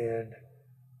 And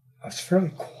I was fairly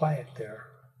quiet there.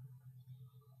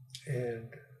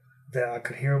 And then I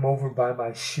could hear them over by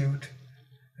my chute.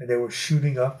 And they were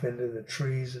shooting up into the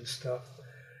trees and stuff.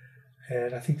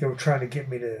 And I think they were trying to get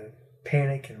me to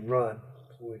panic and run,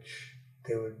 which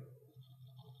they would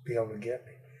be able to get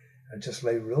me. I just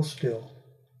lay real still.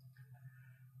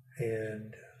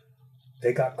 And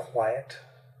they got quiet.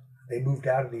 They moved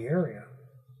out of the area.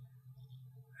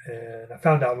 And I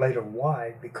found out later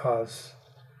why, because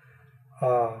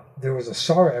there was a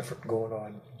SAR effort going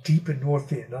on deep in North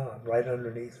Vietnam, right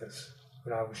underneath us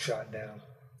when I was shot down.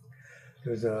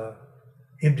 There was a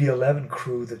MD-11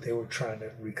 crew that they were trying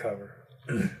to recover.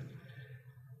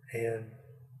 And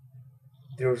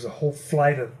there was a whole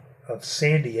flight of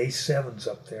Sandy A7s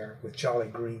up there with Jolly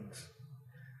Greens.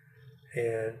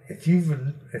 And if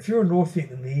you're a North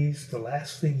Vietnamese, the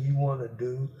last thing you want to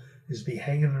do is be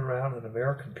hanging around an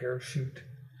American parachute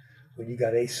when you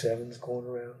got A7s going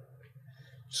around.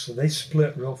 So they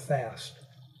split real fast.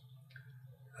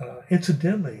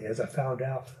 Incidentally, as I found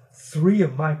out, 3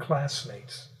 of my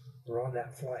classmates were on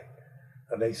that flight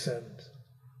of A7s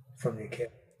from the academy.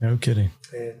 No kidding.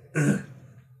 And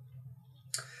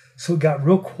so it got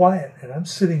real quiet, and I'm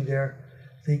sitting there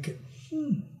thinking,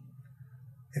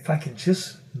 if I can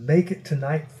just make it to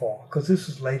nightfall, because this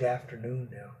is late afternoon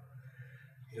now,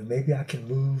 maybe I can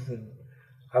move. And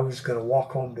I was going to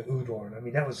walk home to Udorn. I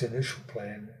mean, that was the initial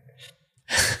plan.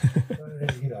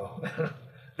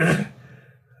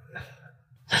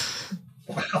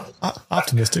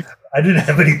 Optimistic. I didn't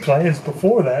have any plans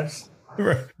before that.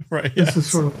 Right. This is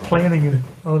sort of planning and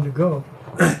on the go.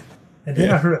 And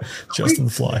then I heard a just on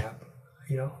the fly. Snap,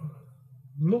 a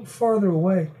little farther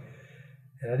away.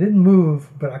 And I didn't move,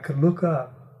 but I could look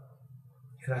up.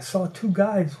 And I saw 2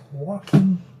 guys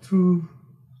walking through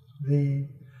the,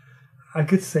 I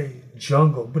could say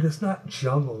jungle, but it's not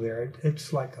jungle there.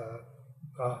 It's like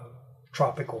a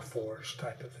tropical forest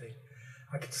type of thing.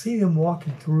 I could see them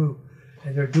walking through,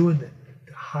 and they're doing the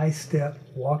high step,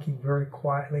 walking very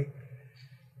quietly.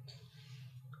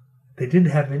 They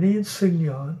didn't have any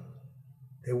insignia on.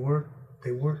 They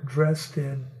weren't dressed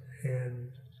in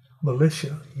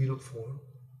militia uniform.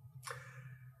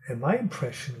 And my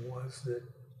impression was that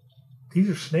these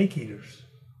are snake eaters.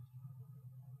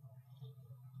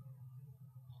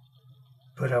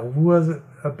 But I wasn't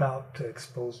about to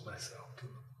expose myself to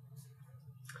them.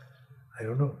 I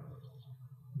don't know.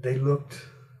 They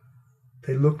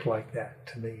looked like that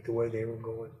to me, the way they were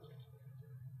going.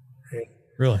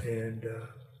 Really? And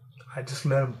I just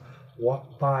let them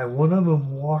walk by. One of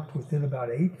them walked within about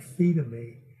 8 feet of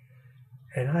me,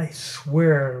 and I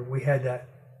swear we had that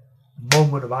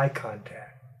moment of eye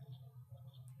contact.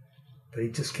 But he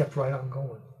just kept right on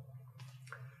going.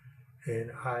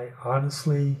 And I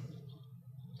honestly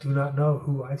do not know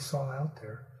who I saw out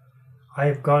there. I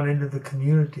have gone into the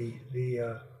community,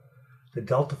 the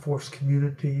Delta Force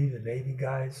community, the Navy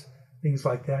guys, things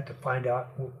like that, to find out,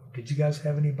 well, did you guys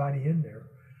have anybody in there?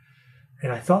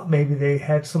 And I thought maybe they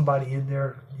had somebody in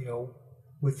there, you know,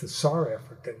 with the SAR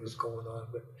effort that was going on,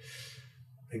 but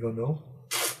they go, no.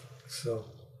 So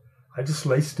I just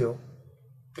lay still,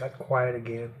 got quiet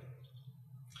again.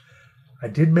 I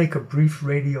did make a brief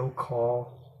radio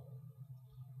call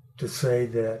to say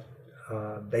that,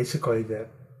 basically that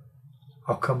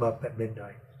I'll come up at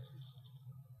midnight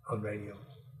on radio.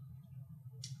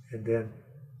 And then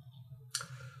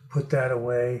put that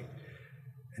away.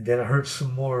 And then I heard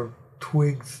some more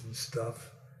twigs and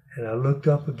stuff. And I looked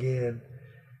up again,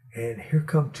 and here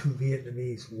come 2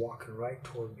 Vietnamese walking right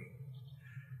toward me.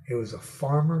 It was a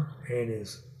farmer and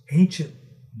his ancient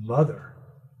mother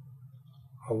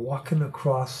are walking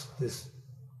across this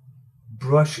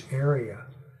brush area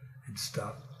and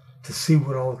stuff to see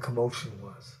what all the commotion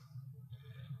was.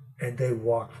 And they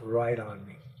walked right on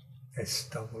me. They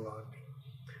stumbled on me.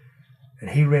 And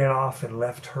he ran off and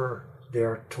left her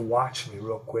there to watch me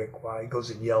real quick while he goes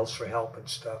and yells for help and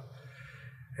stuff.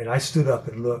 And I stood up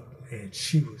and looked, and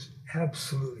she was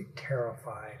absolutely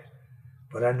terrified.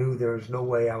 But I knew there was no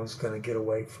way I was going to get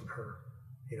away from her,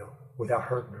 you know, without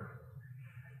hurting her.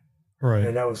 Right.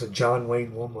 And that was a John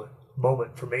Wayne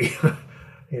moment for me.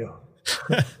 You know,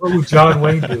 what would John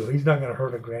Wayne do? He's not going to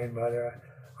hurt a grandmother.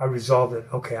 I resolved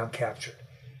that, okay, I'm captured.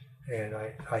 And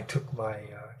I took my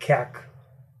cack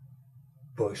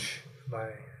bush,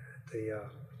 the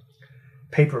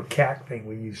paper cack thing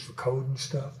we use for code and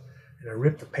stuff, and I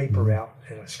ripped the paper out,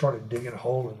 and I started digging a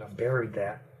hole, and I buried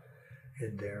that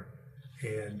in there.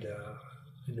 And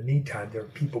in the meantime, there were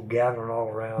people gathering all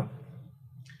around.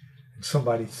 And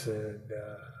somebody said,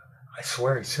 I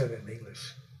swear he said it in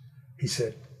English. He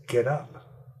said, "Get up."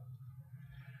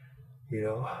 You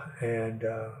know, and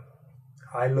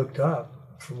I looked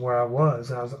up from where I was,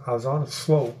 and I was on a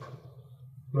slope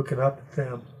looking up at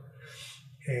them,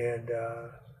 and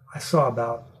I saw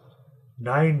about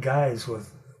 9 guys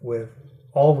with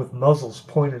muzzles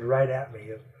pointed right at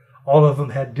me. All of them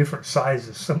had different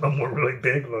sizes. Some of them were really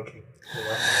big looking, you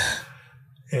know?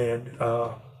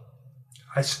 And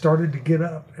I started to get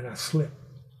up, and I slipped,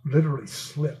 literally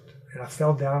slipped, and I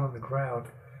fell down on the ground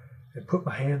and put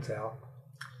my hands out.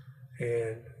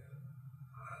 And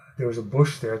there was a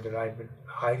bush there that I'd been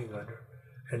hiding under,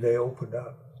 and they opened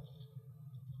up,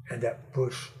 and that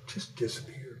bush just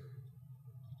disappeared.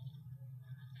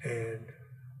 And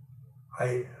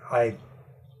I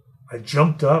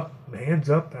jumped up, hands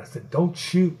up, and I said, "Don't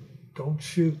shoot, don't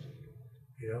shoot."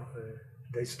 You know,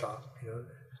 they stopped. You know,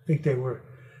 I think they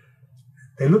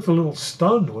looked a little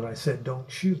stunned when I said, "Don't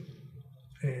shoot."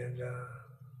 And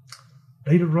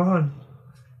later on,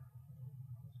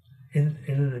 in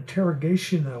an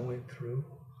interrogation I went through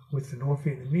with the North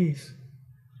Vietnamese,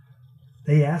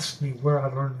 they asked me where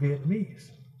I learned Vietnamese.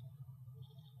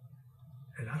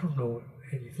 And I don't know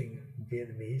anything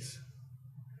Vietnamese,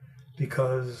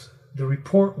 because the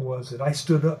report was that I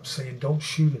stood up saying, "Don't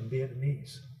shoot" in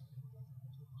Vietnamese.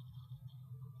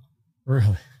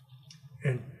 Really?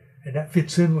 And that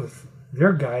fits in with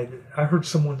their guy. That I heard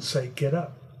someone say, "Get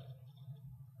up,"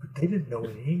 but they didn't know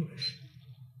any English.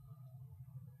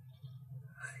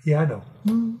 Yeah, I know.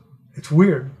 It's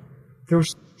weird. There were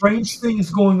strange things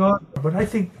going on, but I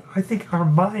think our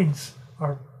minds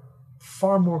are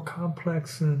far more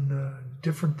complex and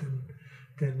different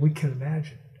than we can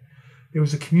imagine. There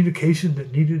was a communication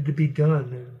that needed to be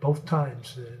done at both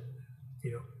times.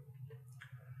 You know,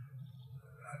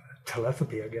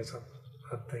 telepathy, I guess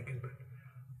I'm thinking.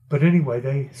 But anyway,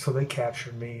 they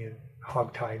captured me and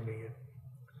hogtied me, and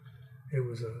it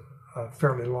was a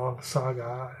fairly long saga.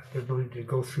 I didn't need to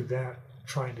go through that,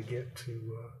 trying to get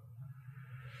to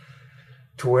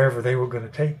wherever they were going to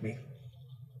take me.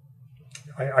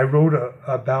 I wrote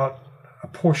about a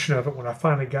portion of it when I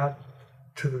finally got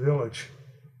to the village,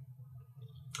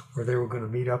 where they were going to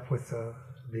meet up with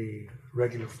the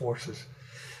regular forces,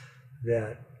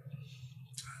 that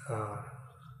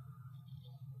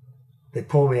they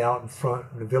pulled me out in front,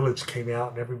 and the village came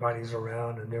out, and everybody's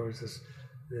around, and there was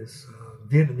this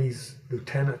Vietnamese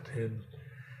lieutenant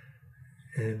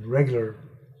in regular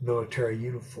military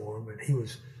uniform, and he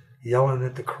was yelling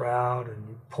at the crowd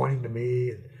and pointing to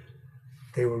me, and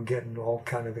they were getting all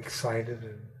kind of excited.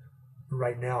 And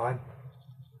right now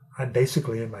I'm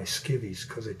basically in my skivvies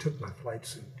because they took my flight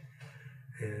suit,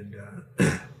 and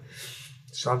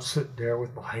so I'm sitting there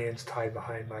with my hands tied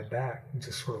behind my back and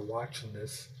just sort of watching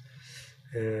this.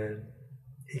 And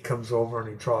he comes over and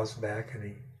he draws back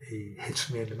and he hits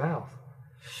me in the mouth,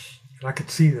 and I could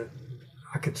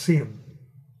see him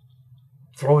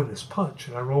throwing this punch,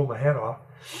 and I rolled my head off.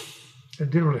 It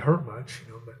didn't really hurt much,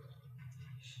 but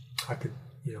I could,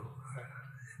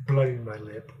 bloodied my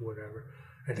lip or whatever,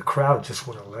 and the crowd just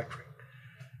went electric.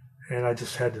 And I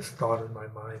just had this thought in my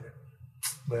mind that,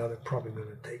 well, they're probably going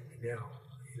to take me now.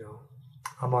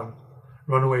 I'm on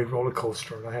runaway roller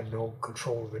coaster and I have no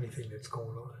control of anything that's going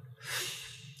on.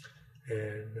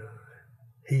 And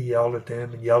he yelled at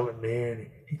them and yelled at me, and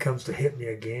he comes to hit me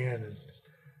again,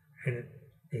 and it,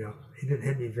 he didn't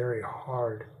hit me very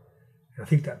hard. And I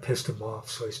think that pissed him off,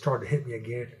 so he started to hit me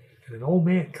again. And an old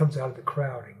man comes out of the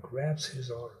crowd and grabs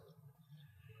his arm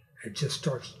and just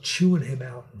starts chewing him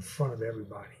out in front of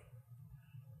everybody.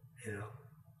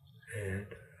 And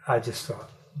I just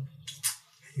thought,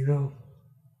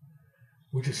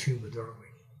 we're just humans, aren't we?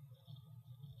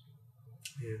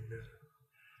 And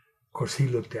of course, he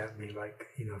looked at me like,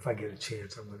 if I get a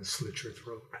chance, I'm going to slit your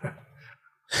throat.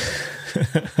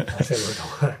 I said,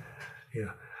 well,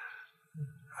 no,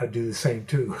 I'd do the same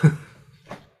too.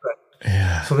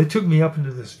 Yeah. So they took me up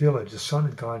into this village. The sun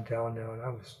had gone down now, and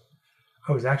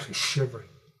I was actually shivering.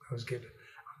 I was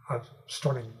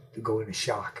starting to go into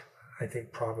shock, I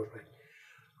think, probably.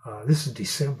 This is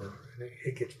December, and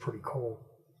it gets pretty cold.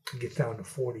 It gets down to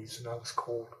 40s, and I was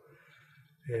cold.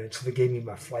 And so they gave me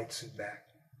my flight suit back.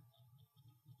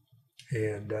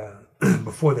 And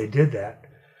before they did that,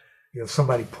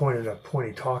 somebody pointed a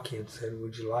pointy-talkie and said,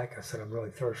 "Would you like?" I said, "I'm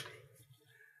really thirsty."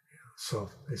 So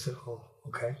they said, "Oh,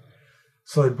 okay."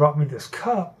 So they brought me this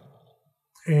cup,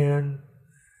 and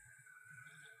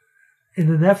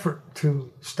in an effort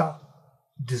to stop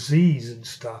disease and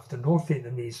stuff, the North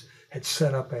Vietnamese had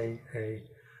set up a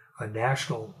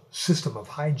national system of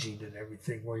hygiene and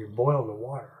everything, where you boil the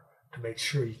water to make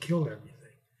sure you killed everything.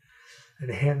 And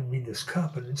they handed me this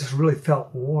cup, and it just really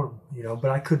felt warm,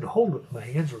 but I couldn't hold it. My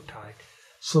hands were tied.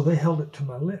 So they held it to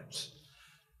my lips.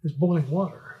 It was boiling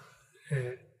water.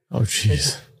 And oh,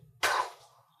 jeez.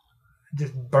 It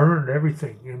just burned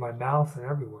everything in my mouth and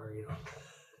everywhere,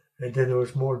 And then there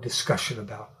was more discussion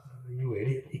about, "You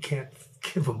idiot, you can't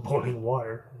give them boiling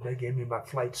water." And they gave me my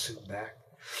flight suit back.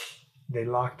 They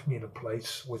locked me in a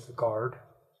place with the guard.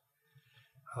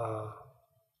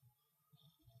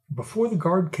 Before the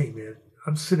guard came in,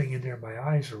 I'm sitting in there, my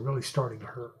eyes are really starting to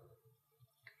hurt.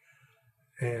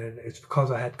 And it's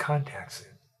because I had contacts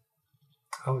in.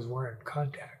 I was wearing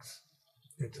contacts.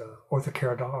 It's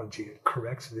orthokeratology. It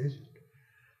corrects vision.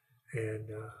 And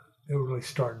they were really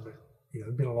starting to,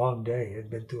 it'd been a long day. I'd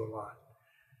been through a lot.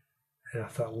 And I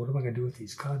thought, what am I going to do with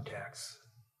these contacts?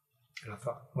 And I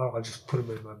thought, well, I'll just put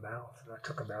them in my mouth. And I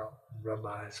took them out and rubbed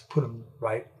my eyes, put them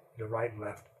right and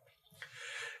left.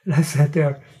 And I sat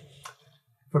there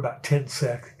for about 10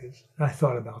 seconds. And I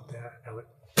thought about that. And I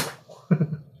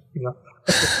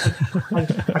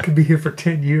went, I could be here for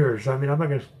 10 years. I mean, I'm not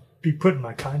going to be putting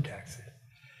my contacts in.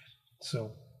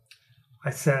 So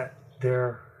I sat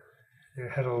there.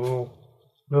 It had a little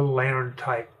lantern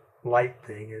type light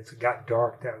thing. As it got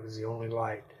dark, that was the only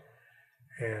light.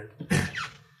 And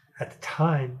at the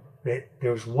time,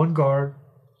 there was one guard,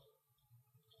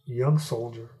 a young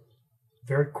soldier,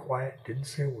 very quiet, didn't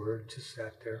say a word, just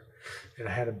sat there. And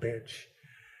I had a bench.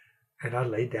 And I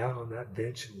lay down on that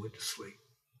bench and went to sleep.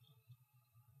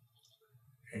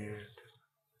 And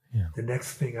the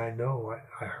next thing I know,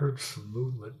 I heard some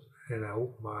movement, and I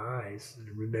opened my eyes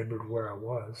and remembered where I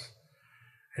was.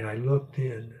 And I looked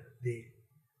in. The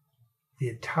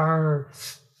entire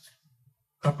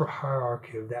upper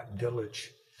hierarchy of that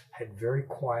village had very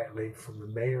quietly, from the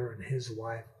mayor and his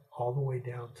wife all the way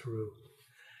down through,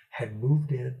 had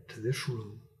moved into this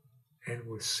room and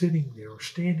was sitting there or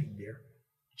standing there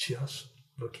just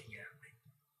looking at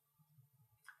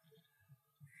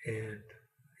me. And,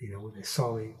 when they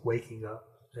saw me waking up,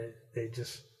 they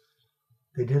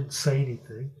didn't say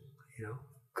anything,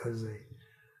 because they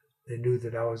knew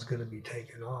that I was going to be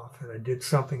taken off. And I did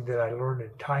something that I learned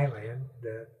in Thailand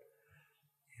that,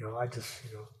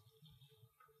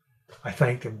 I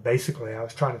thanked him. Basically, I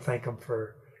was trying to thank him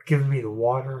for giving me the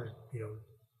water and,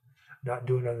 not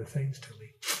doing other things to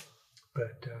me.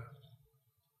 But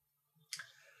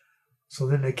so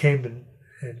then they came and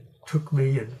took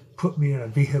me and put me in a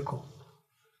vehicle,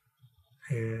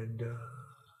 and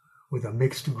with a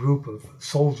mixed group of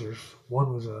soldiers.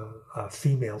 One was a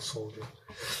female soldier,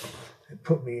 and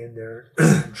put me in there.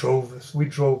 Drove us. We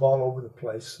drove all over the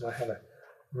place, and I had a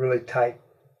really tight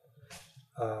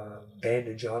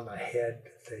bandage on my head.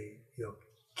 They,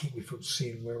 keep me from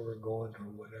seeing where we're going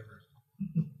or whatever.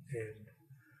 And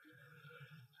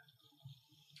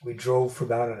we drove for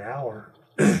about an hour,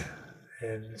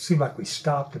 and it seemed like we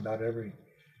stopped about every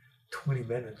 20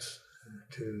 minutes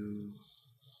to,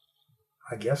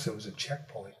 I guess it was a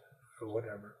checkpoint or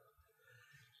whatever.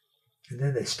 And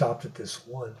then they stopped at this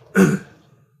one,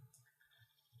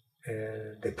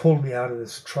 and they pulled me out of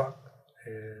this truck,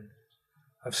 and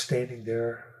I'm standing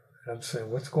there, and I'm saying,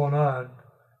 "What's going on?"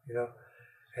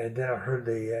 And then I heard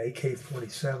the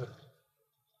AK-47,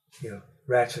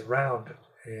 ratchet round,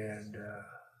 and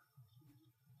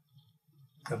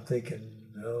I'm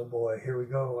thinking, "Oh boy, here we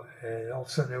go!" And all of a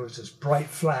sudden, there was this bright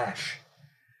flash,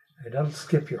 and that'll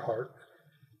skip your heart.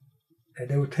 And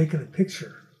they were taking a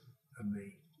picture of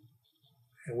me,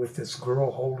 and with this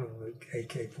girl holding the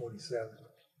AK-47.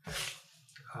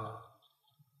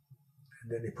 And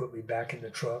then they put me back in the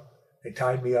truck. They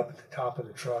tied me up at the top of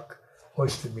the truck,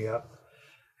 hoisted me up,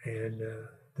 and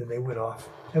then they went off.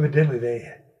 Evidently, they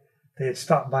had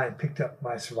stopped by and picked up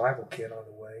my survival kit on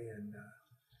the way, and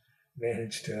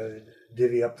managed to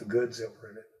divvy up the goods that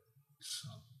were in it. So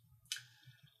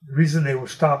the reason they were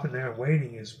stopping there and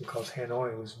waiting is because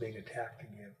Hanoi was being attacked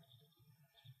again.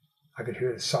 I could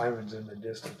hear the sirens in the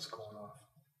distance going off.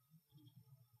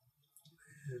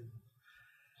 And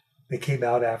they came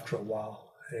out after a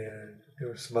while, and there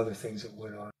were some other things that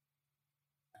went on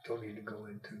I don't need to go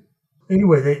into.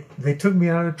 Anyway, they took me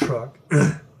out of the truck,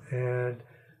 and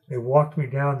they walked me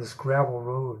down this gravel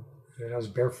road, and I was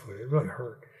barefoot. It really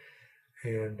hurt.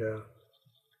 And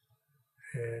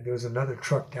there was another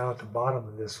truck down at the bottom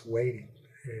of this waiting,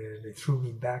 and they threw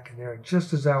me back in there. And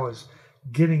just as I was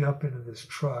getting up into this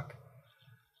truck,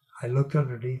 I looked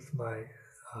underneath my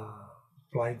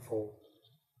blindfold,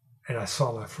 and I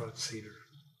saw my front seater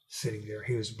sitting there.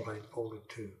 He was blindfolded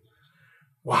too.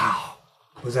 Wow,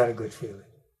 was that a good feeling?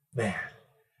 Man,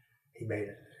 he made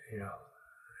it,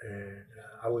 And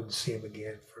I wouldn't see him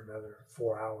again for another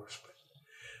 4 hours. But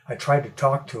I tried to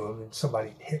talk to him, and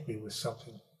somebody hit me with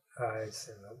something. I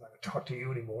said, "I'm not going to talk to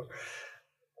you anymore."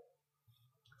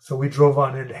 So we drove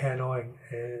on into Hanoi,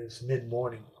 and it was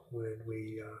mid-morning when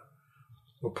we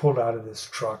were pulled out of this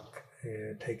truck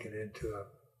and taken into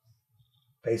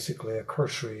basically a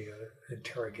cursory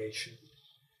interrogation,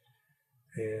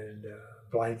 and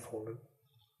blindfolded.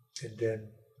 And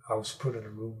then I was put in a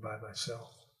room by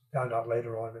myself. Found out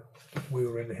later on that we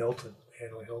were in the Hilton,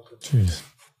 Hanoi Hilton. Jeez.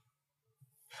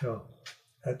 So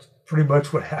that's pretty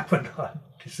much what happened on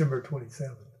December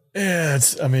 27th. Yeah,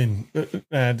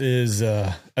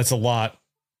 that's a lot.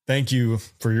 Thank you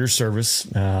for your service.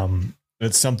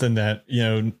 It's something that,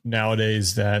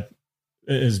 nowadays that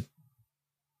has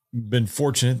been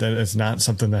fortunate that it's not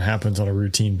something that happens on a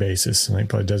routine basis. I think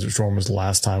probably Desert Storm was the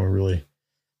last time we really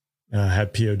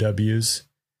had POWs,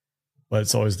 but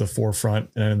it's always the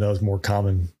forefront. And I know that was more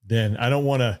common then. I don't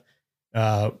want to,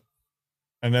 I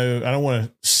don't want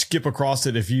to skip across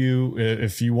it. If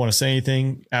you want to say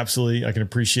anything, absolutely. I can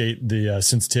appreciate the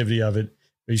sensitivity of it.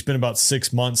 But you spent about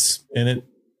 6 months in it,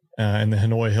 in the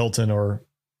Hanoi Hilton, or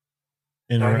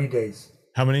in 90 days.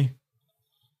 How many?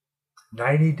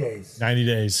 90 days. 90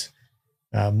 days.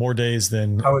 More days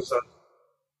than I was.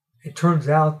 It turns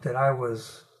out that I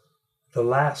was the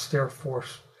last Air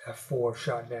Force F-4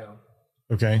 shot down.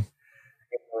 Okay.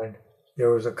 And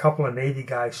there was a couple of Navy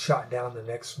guys shot down the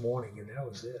next morning, and that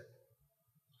was it.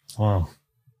 Wow.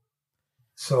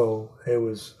 So it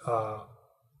was,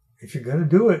 if you're going to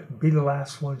do it, be the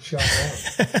last one shot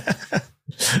down.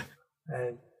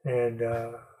 and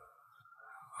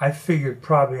I figured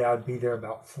probably I'd be there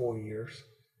about 4 years,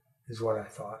 is what I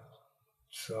thought.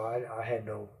 So I had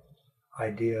no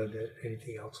idea that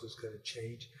anything else was going to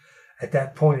change. At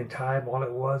that point in time, all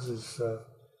it was is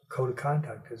code of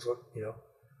conduct is what,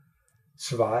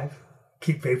 survive,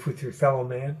 keep faith with your fellow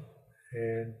man,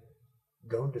 and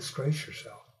don't disgrace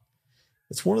yourself.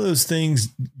 It's one of those things,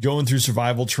 going through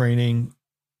survival training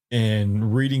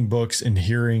and reading books and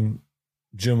hearing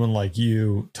gentlemen like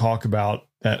you talk about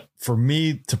that. For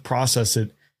me to process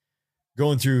it,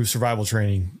 going through survival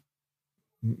training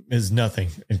is nothing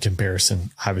in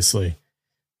comparison, obviously.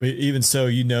 But even so,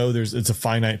 it's a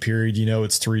finite period.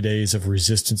 It's 3 days of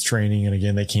resistance training, and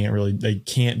again, they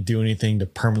can't do anything to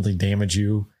permanently damage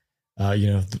you.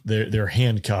 They're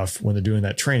handcuffed when they're doing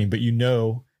that training. But even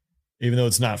though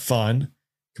it's not fun,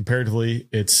 comparatively,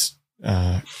 it's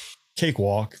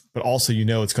cakewalk. But also,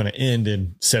 it's going to end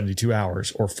in 72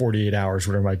 hours or 48 hours,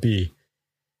 whatever it might be.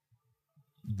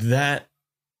 That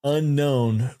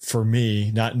unknown for me,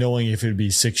 not knowing if it would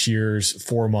be 6 years,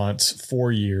 4 months,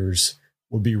 4 years,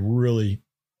 would be really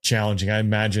challenging. I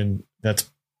imagine that's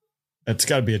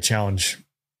got to be a challenge.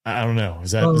 I don't know.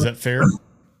 Is that fair?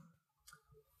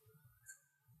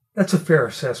 That's a fair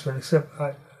assessment, except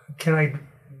can I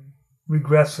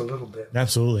regress a little bit?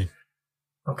 Absolutely.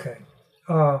 Okay.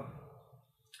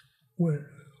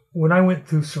 When I went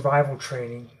through survival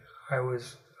training, I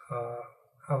was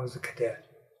a cadet,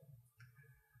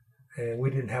 and we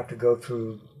didn't have to go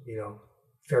through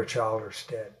Fairchild or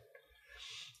STED.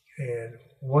 And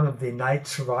one of the night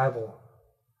survival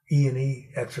E&E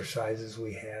exercises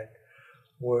we had,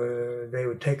 where they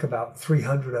would take about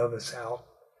 300 of us out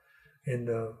in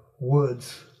the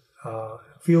woods,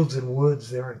 fields and woods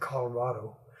there in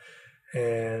Colorado.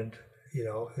 And,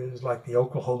 it was like the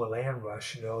Oklahoma land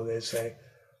rush, they'd say,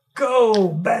 go,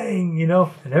 bang,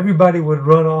 and everybody would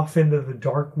run off into the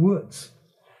dark woods.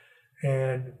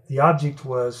 And the object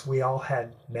was we all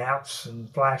had maps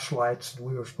and flashlights, and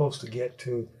we were supposed to get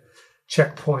to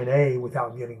checkpoint A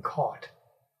without getting caught.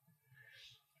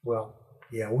 Well,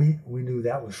 yeah, we knew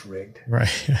that was rigged. Right.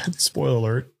 Spoiler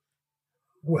alert.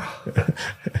 Well,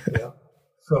 yeah.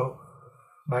 So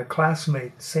my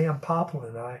classmate Sam Popple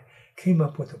and I came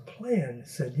up with a plan and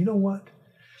said, you know what?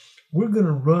 We're going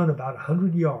to run about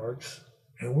 100 yards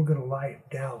and we're going to lie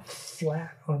down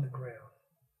flat on the ground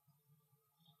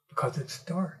because it's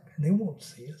dark and they won't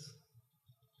see us.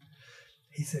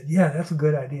 He said, yeah, that's a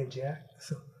good idea, Jack.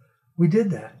 So we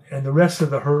did that. And the rest of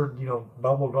the herd,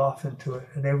 bubbled off into it,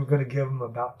 and they were going to give them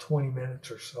about 20 minutes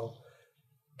or so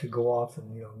to go off and,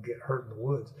 get hurt in the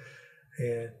woods.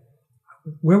 And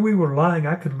where we were lying,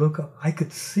 I could look up, I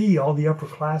could see all the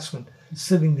upperclassmen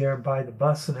sitting there by the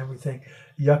bus and everything,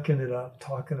 yucking it up,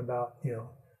 talking about,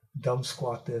 dumb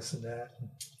squat this and that.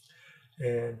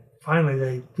 And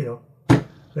finally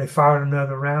they fired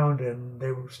another round and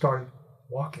they started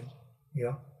walking,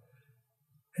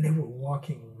 and they were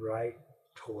walking right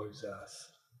towards us.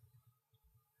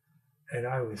 And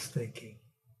I was thinking,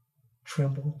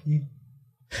 Trimble,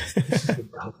 this is the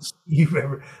dumbest you've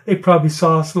ever. They probably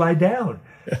saw us lie down,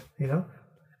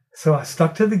 So I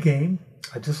stuck to the game.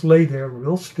 I just lay there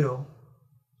real still.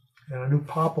 And I knew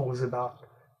Papa was about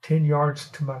 10 yards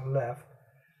to my left.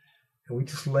 And we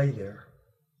just lay there.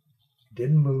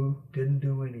 Didn't move, didn't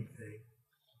do anything.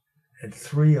 And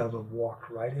 3 of them walked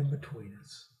right in between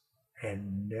us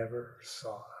and never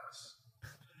saw us.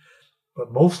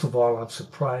 But most of all, I'm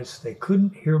surprised they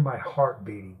couldn't hear my heart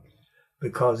beating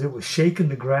because it was shaking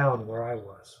the ground where I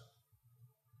was.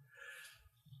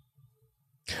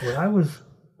 When I was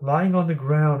lying on the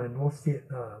ground in North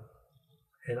Vietnam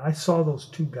and I saw those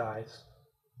 2 guys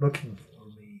looking for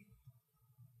me,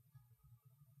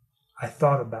 I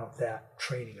thought about that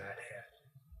training I'd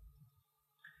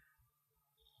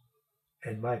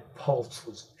had. And my pulse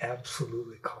was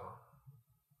absolutely calm.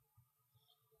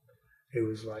 It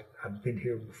was like, I've been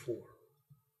here before.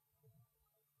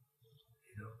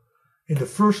 In the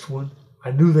first one,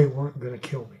 I knew they weren't going to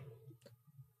kill me.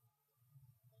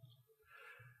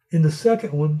 In the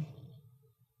second one,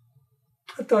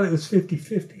 I thought it was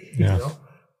 50-50,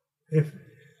 If,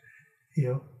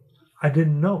 I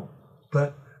didn't know.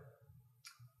 But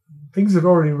things had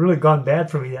already really gone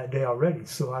bad for me that day already,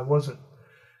 so I wasn't,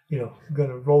 going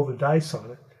to roll the dice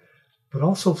on it. But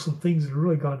also some things had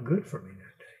really gone good for me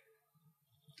that day.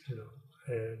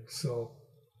 And so,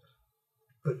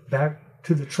 but back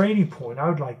to the training point, I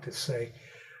would like to say,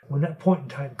 when that point in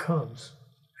time comes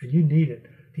and you need it,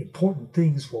 the important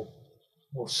things will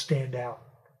stand out.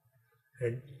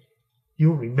 And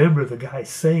you'll remember the guy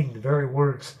saying the very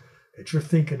words that you're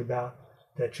thinking about,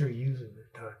 that you're using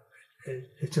at the time.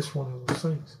 It's just one of those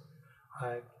things.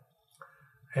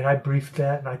 I briefed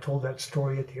that, and I told that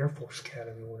story at the Air Force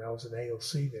Academy when I was in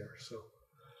AOC there. So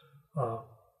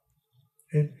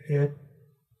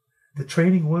the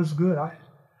training was good.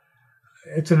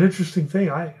 It's an interesting thing.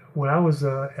 When I was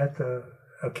at the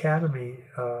academy,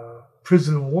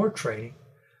 prison and war training,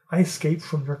 I escaped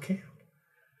from their camp.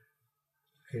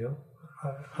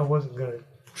 I wasn't going to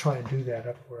try and do that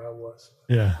up where I was.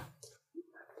 Yeah.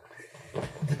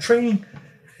 The training,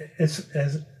 as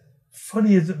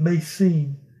funny as it may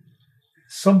seem,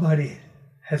 somebody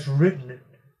has written it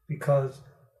because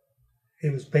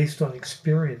it was based on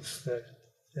experience that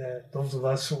that those of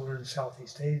us who were in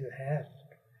Southeast Asia had.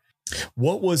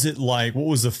 What was it like? What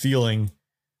was the feeling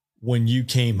when you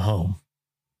came home?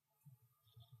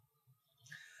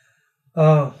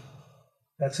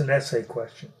 That's an essay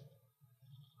question.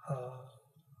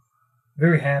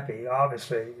 Very happy,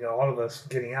 obviously. All of us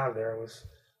getting out of there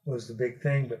was the big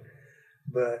thing,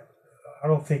 but I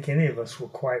don't think any of us were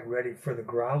quite ready for the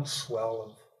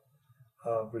groundswell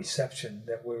of reception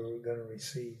that we were going to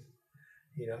receive.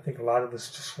 I think a lot of us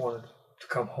just wanted to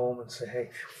come home and say, "Hey,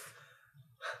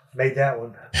 made that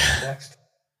one next,"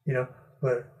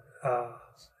 But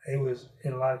it was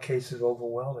in a lot of cases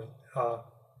overwhelming.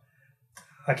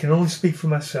 I can only speak for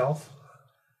myself.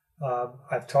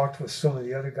 I've talked with some of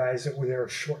the other guys that were there a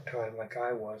short time, like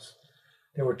I was.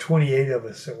 There were 28 of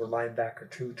us that were linebacker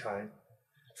 2-time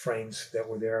frames that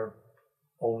were there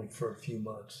only for a few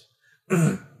months.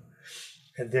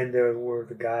 And then there were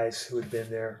the guys who had been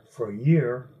there for a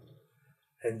year.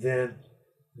 And then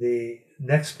the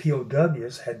next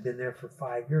POWs had been there for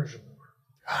 5 years or more.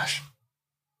 Gosh.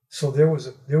 So there was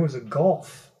a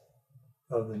gulf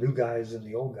of the new guys and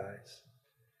the old guys,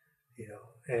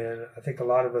 And I think a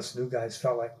lot of us new guys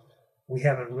felt like we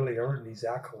haven't really earned these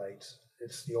accolades.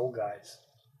 It's the old guys.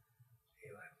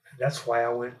 That's why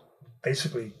I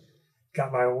basically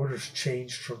got my orders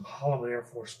changed from Holloman Air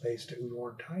Force Base to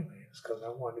Udon, Thailand, because I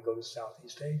wanted to go to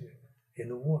Southeast Asia in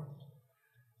the war.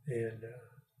 And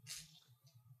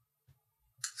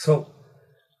so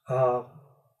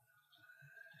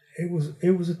it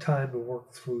was a time to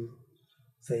work through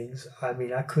things. I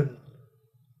mean, I couldn't,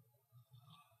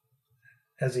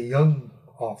 as a young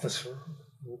officer,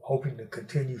 hoping to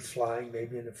continue flying,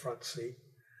 maybe in the front seat,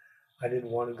 I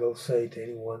didn't want to go say to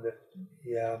anyone that,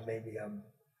 yeah, maybe I'm,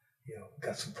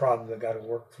 got some problems I got to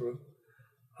work through.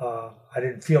 I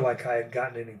didn't feel like I had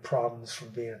gotten any problems from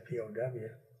being a POW.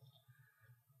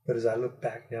 But as I look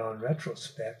back now in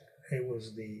retrospect, it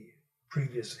was the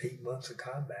previous 8 months of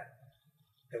combat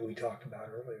that we talked about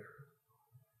earlier.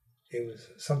 It was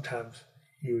sometimes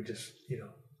you were just,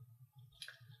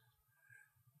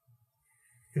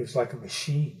 it was like a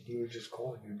machine. You were just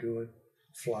going, you're doing,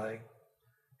 flying,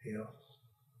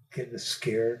 getting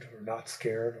scared or not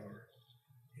scared or,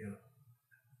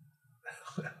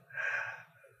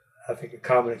 I think a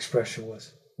common expression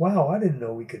was, wow, I didn't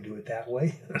know we could do it that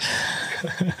way.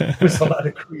 There's a lot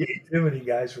of creativity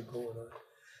guys were going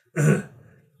on.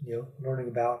 Learning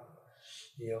about,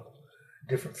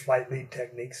 different flight lead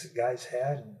techniques that guys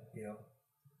had, and,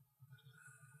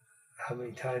 how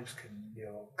many times can,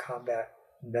 combat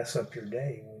mess up your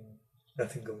day when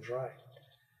nothing goes right.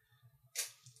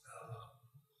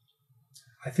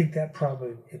 I think that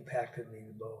probably impacted me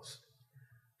the most.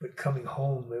 But coming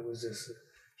home, it was this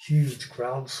huge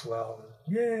groundswell,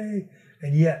 and yay!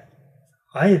 And yet,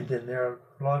 I had been there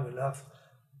long enough,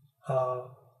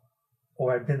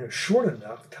 or I'd been there short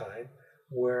enough time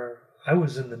where I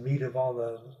was in the meat of all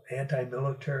the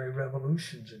anti-military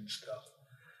revolutions and stuff.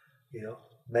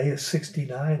 May of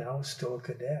 '69, I was still a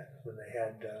cadet when they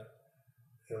had,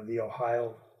 the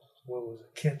Ohio,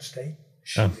 Kent State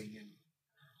shooting.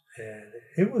 And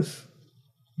it was,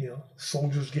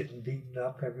 soldiers getting beaten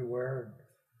up everywhere.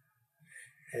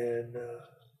 And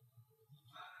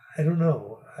I don't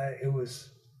know, it was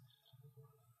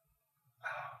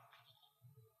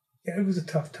a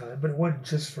tough time, but it wasn't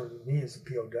just for me as a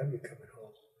POW coming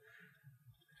home.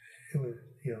 It was,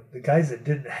 the guys that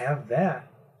didn't have that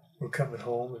were coming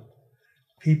home, and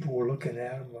people were looking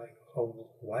at them like,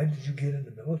 oh, why did you get in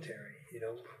the military?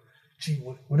 Gee,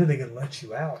 when are they going to let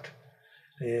you out?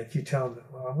 And if you tell them,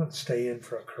 well, I'm going to stay in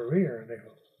for a career, and they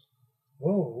go,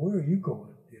 whoa, where are you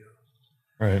going?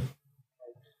 Right.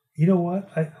 You know what?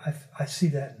 I see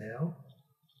that now.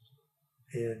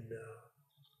 And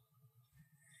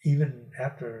even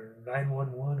after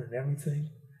 9/11 and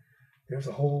everything, there's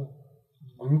a whole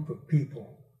group of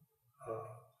people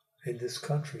in this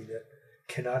country that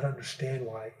cannot understand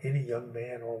why any young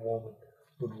man or woman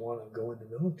would want to go in the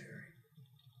military.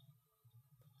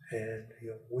 And,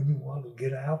 when you want to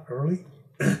get out early,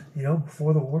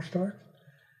 before the war starts,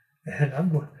 and I'm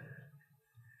going,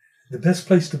 the best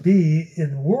place to be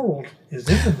in the world is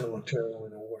in the military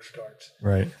when the war starts.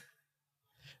 Right.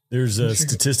 There's a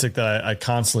statistic that I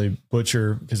constantly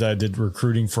butcher because I did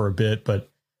recruiting for a bit,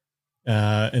 but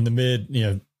in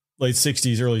the late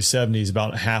 60s, early 70s,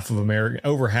 about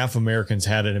over half of Americans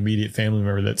had an immediate family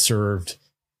member that served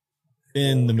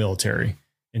in the military.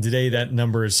 And today that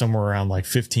number is somewhere around like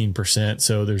 15%.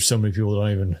 So there's so many people that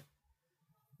don't even,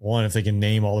 one, if they can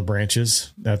name all the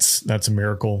branches, that's a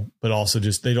miracle, but also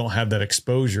just, they don't have that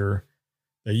exposure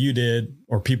that you did,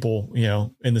 or people,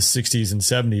 in the 60s and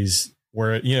 70s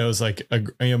where, you know, it's like,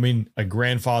 a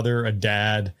grandfather, a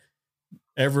dad,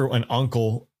 an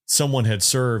uncle, someone had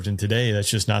served. And today that's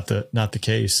just not the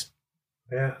case.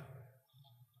 Yeah.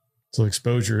 So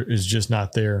exposure is just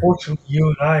not there. Fortunately, you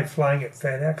and I flying at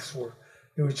FedEx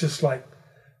it was just like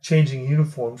changing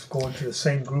uniforms, going to the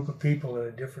same group of people in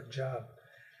a different job.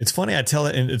 It's funny. I tell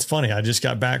it, and it's funny. I just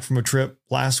got back from a trip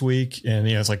last week, and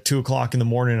it's like 2:00 in the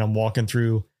morning. And I'm walking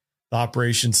through the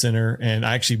operations center, and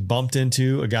I actually bumped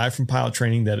into a guy from pilot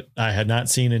training that I had not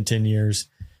seen in 10 years.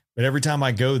 But every time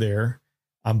I go there,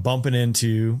 I'm bumping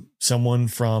into someone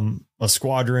from a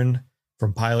squadron,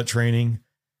 from pilot training.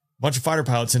 A bunch of fighter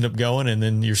pilots end up going, and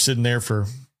then you're sitting there for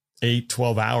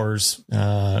 8-12 hours,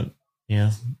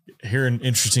 hearing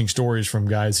interesting stories from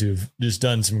guys who've just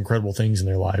done some incredible things in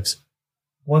their lives.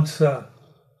 Once,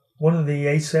 one of the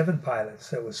A-7 pilots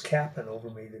that was capping over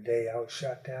me the day I was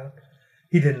shot down,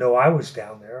 he didn't know I was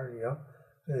down there.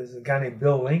 There's a guy named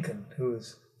Bill Lincoln who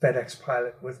was FedEx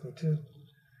pilot with me too.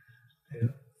 Yeah.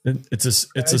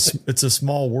 It's a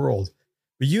small world.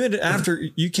 But you ended, after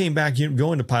you came back, you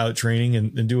going to pilot training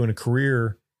and doing a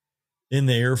career in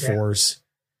the Air Force.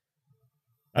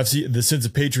 I've seen the sense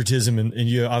of patriotism, and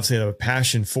you obviously have a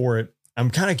passion for it. I'm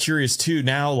kind of curious too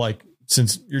now, like,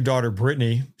 since your daughter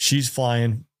Brittany, she's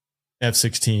flying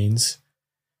F-16s.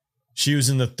 She was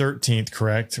in the 13th,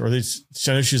 correct? Or I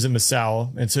know she was in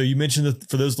Misawa. And so you mentioned,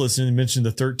 for those listening, you mentioned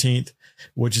the 13th,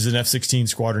 which is an F-16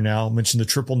 squadron now. You mentioned the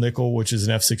Triple Nickel, which is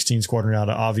an F-16 squadron out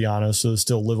of Aviano. So they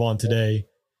still live on today.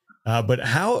 But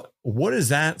what does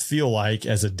that feel like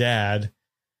as a dad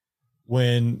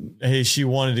when, hey, she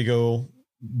wanted to go,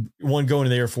 one, go into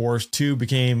the Air Force, two,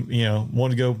 became,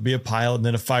 wanted to go be a pilot and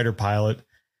then a fighter pilot.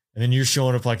 And then you're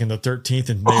showing up like in the 13th,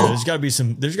 and there's got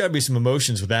to be some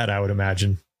emotions with that, I would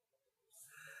imagine.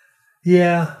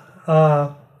 Yeah.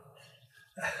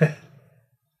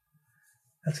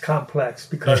 That's complex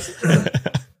because,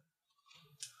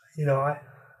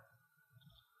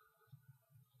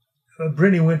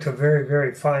 Brittany went to a very,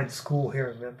 very fine school here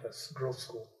in Memphis, girls'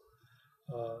 school.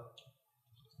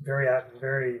 Very,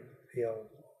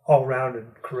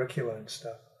 all-rounded curricula and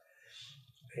stuff.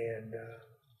 And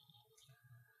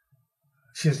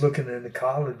she was looking into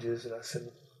colleges, and I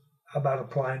said, how about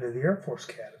applying to the Air Force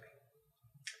Academy?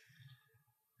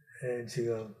 And she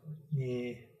goes,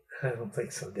 yeah, I don't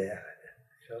think so, Dad.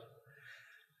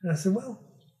 And I said, well,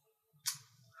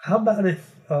 how about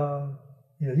if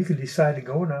you could decide to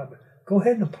go or not, but go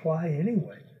ahead and apply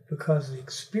anyway, because the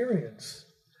experience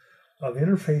of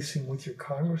interfacing with your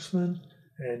congressman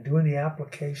and doing the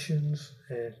applications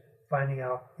and finding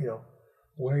out,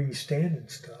 where you stand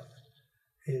and stuff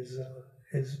is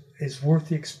worth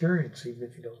the experience, even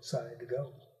if you don't decide to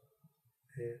go.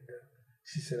 And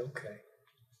she said, okay.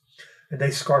 And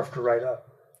they scarfed her right up.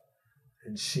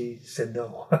 And she said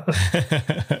no.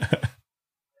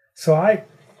 So I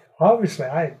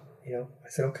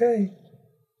said, okay.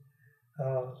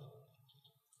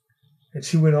 And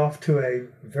she went off to a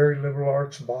very liberal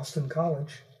arts Boston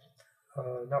college.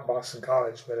 Not Boston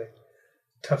College, but a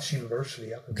Tufts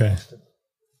University up in Boston.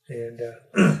 And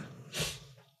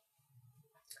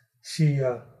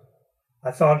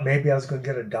I thought maybe I was going to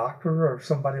get a doctor or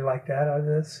somebody like that out of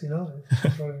this, She's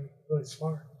really, really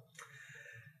smart.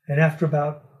 And after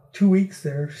about 2 weeks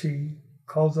there, she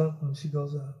calls up and she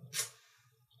goes,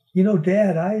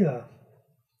 Dad, I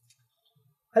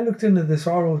looked into this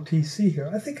ROTC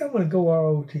here. I think I'm going to go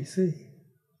ROTC.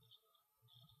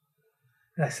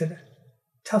 And I said,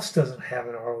 Tufts doesn't have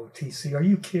an ROTC. Are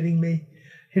you kidding me?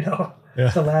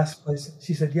 It's the last place.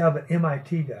 She said, yeah, but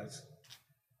MIT does.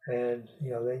 And,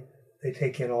 they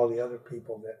take in all the other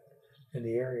people that in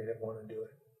the area that want to do it.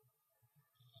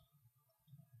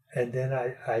 And then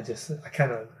I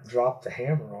kind of dropped the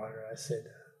hammer on her. I said,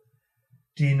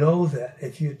 do you know that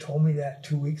if you had told me that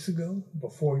 2 weeks ago,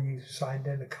 before you signed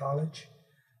into college,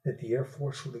 that the Air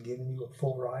Force would have given you a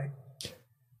full ride?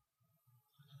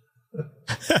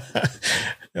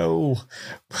 Oh,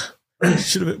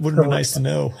 would have been nice to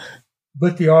know.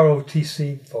 But the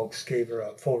ROTC folks gave her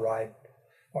a full ride,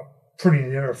 or pretty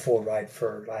near a full ride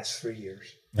for the last 3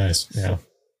 years. Nice, yeah. So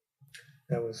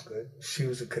that was good. She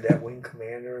was a cadet wing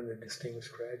commander and a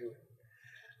distinguished graduate.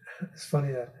 It's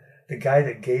funny that the guy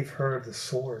that gave her the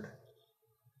sword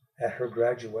at her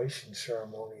graduation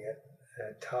ceremony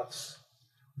at Tufts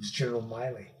was General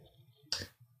Miley.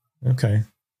 Okay.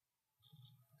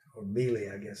 Or Mealy,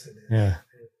 I guess it is. Yeah.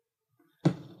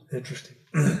 Interesting.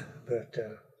 But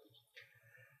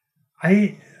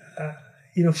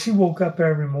she woke up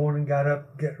every morning, got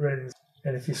up, get ready.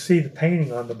 And if you see the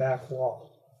painting on the back wall,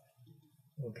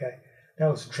 okay, that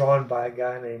was drawn by a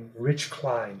guy named Rich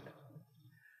Klein.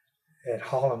 at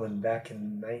Holloman back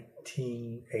in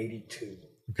 1982.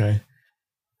 Okay.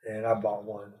 And I bought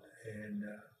one and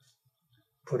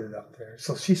put it up there.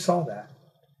 So she saw that.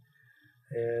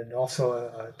 And also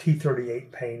a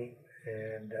T-38 painting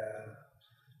and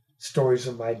stories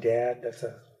of my dad. That's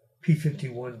a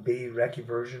P-51B recce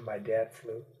version my dad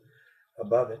flew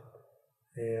above it.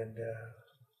 And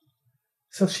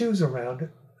so she was around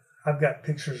it. I've got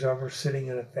pictures of her sitting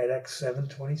in a FedEx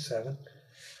 727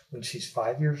 when she's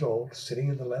 5 years old, sitting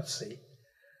in the left seat.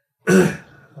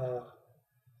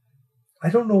 I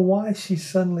don't know why she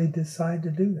suddenly decided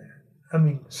to do that. I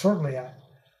mean, certainly I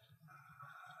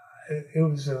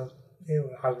was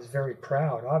very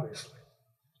proud, obviously,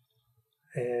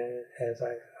 and as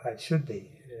I should be,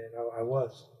 and I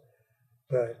was.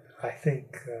 But I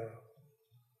think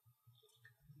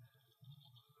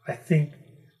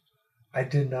I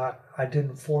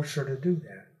didn't force her to do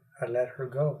that. I let her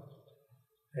go,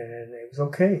 and it was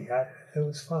okay. It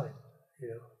was fine, you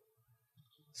know.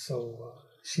 So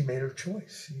she made her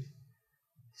choice.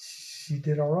 She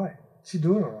did all right. She's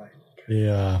doing all right.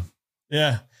 Yeah.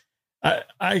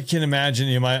 I can imagine.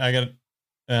 You know, I got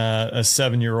a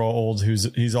 7-year-old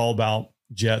he's all about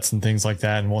jets and things like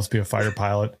that, and wants to be a fighter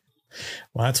pilot.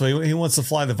 Well, that's why he wants to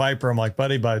fly the Viper. I'm like,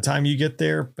 buddy, by the time you get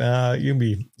there, you'll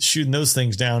be shooting those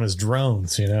things down as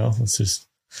drones. You know, it's just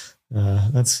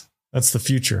that's the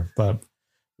future. But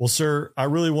well, sir, I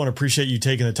really want to appreciate you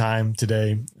taking the time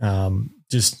today.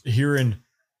 Just hearing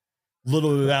a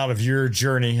little bit out of your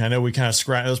journey. I know we kind of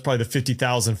scratched. That was probably the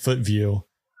 50,000 foot view,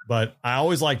 but I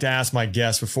always like to ask my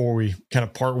guests before we kind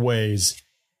of part ways.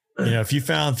 You know, if you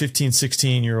found 15,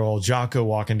 16-year-old Jocko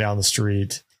walking down the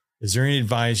street, is there any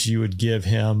advice you would give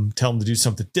him? Tell him to do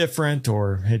something different,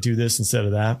 or hey, do this instead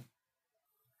of that?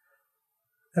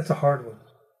 That's a hard one.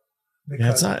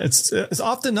 Yeah, it's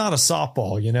often not a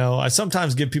softball. You know, I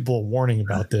sometimes give people a warning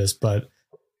about this, but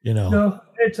you know, no,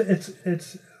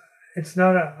 it's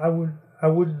not I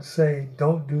wouldn't say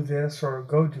don't do this or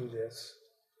go do this.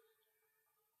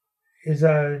 Is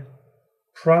I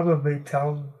probably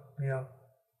tell him, you know,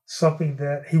 something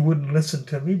that he wouldn't listen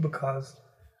to me because,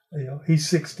 you know, he's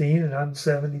 16 and I'm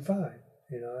 75.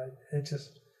 You know,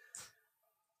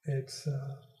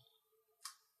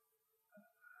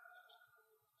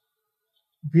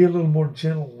 be a little more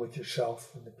gentle with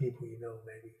yourself and the people you know,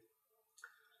 maybe,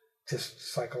 just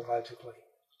psychologically,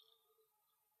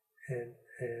 and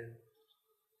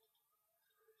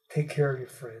take care of your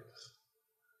friends.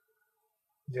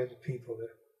 They're the people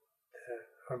that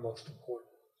are most important.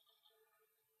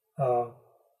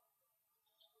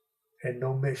 And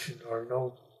no mission or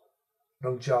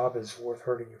no job is worth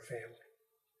hurting your family.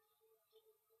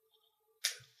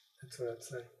 That's what I'd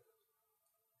say.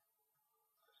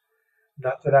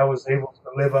 Not that I was able to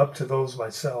live up to those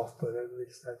myself, but at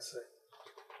least that's it.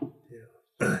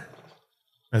 Yeah.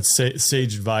 That's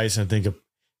sage advice. I think a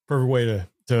perfect way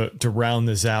to round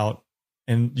this out.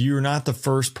 And you're not the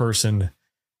first person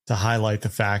to highlight the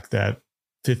fact that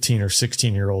 15 or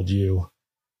 16-year-old you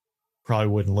probably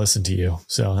wouldn't listen to you.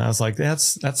 So I was like,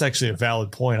 that's actually a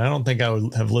valid point. I don't think I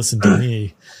would have listened to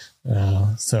me.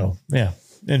 So yeah,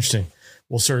 interesting.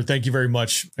 Well, sir, thank you very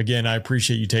much. Again, I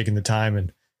appreciate you taking the time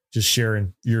and just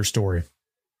sharing your story.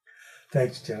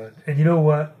 Thanks, John. And you know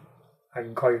what? I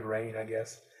can call you Rain, I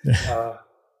guess. I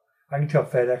can tell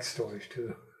FedEx stories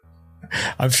too.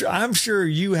 I'm sure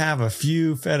you have a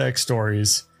few FedEx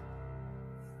stories.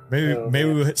 Maybe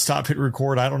we'll stop, hit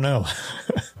record. I don't know.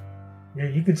 Yeah,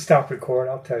 you can stop record.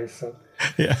 I'll tell you something.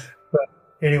 Yeah. But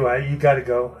anyway, you got to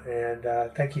go. And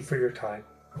thank you for your time.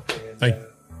 And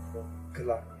good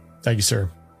luck. Thank you, sir.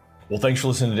 Well, thanks for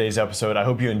listening to today's episode. I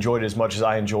hope you enjoyed it as much as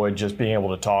I enjoyed just being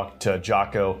able to talk to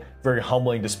Jocko. Very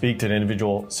humbling to speak to an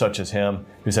individual such as him,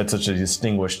 who's had such a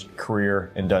distinguished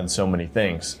career and done so many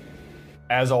things.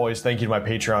 As always, thank you to my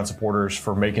Patreon supporters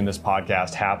for making this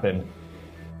podcast happen.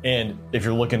 And if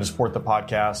you're looking to support the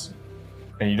podcast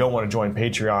and you don't want to join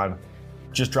Patreon,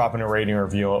 just dropping a rating or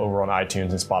review over on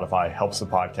iTunes and Spotify helps the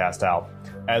podcast out.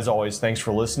 As always, thanks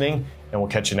for listening, and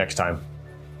we'll catch you next time.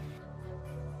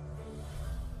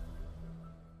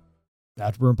 The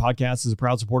Afterburn Podcast is a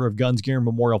proud supporter of Guns Gear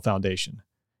Memorial Foundation,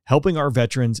 helping our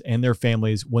veterans and their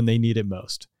families when they need it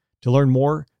most. To learn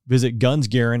more, visit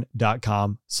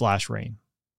gunsgearin.com/rain.